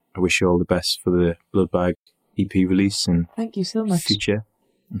 and I wish you all the best for the Bloodbag EP release and thank you so much. Future.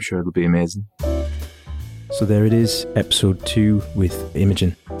 I'm sure it'll be amazing. So there it is, episode 2 with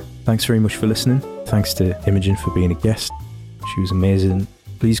Imogen. Thanks very much for listening. Thanks to Imogen for being a guest. She was amazing.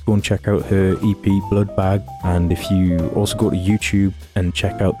 Please go and check out her EP Bloodbag, and if you also go to YouTube and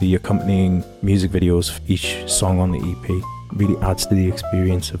check out the accompanying music videos for each song on the EP, it really adds to the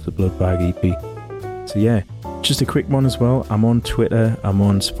experience of the Bloodbag EP. So yeah, just a quick one as well. I'm on Twitter, I'm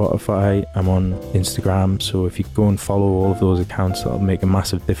on Spotify, I'm on Instagram, so if you go and follow all of those accounts, that'll make a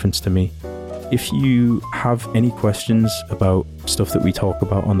massive difference to me. If you have any questions about stuff that we talk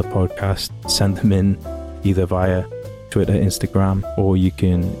about on the podcast, send them in either via Twitter, Instagram, or you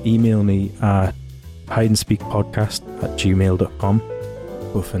can email me at hideandspeakpodcast@gmail.com.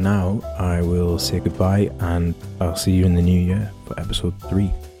 But for now, I will say goodbye, and I'll see you in the new year for episode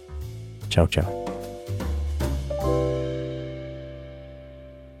 3. Ciao, ciao.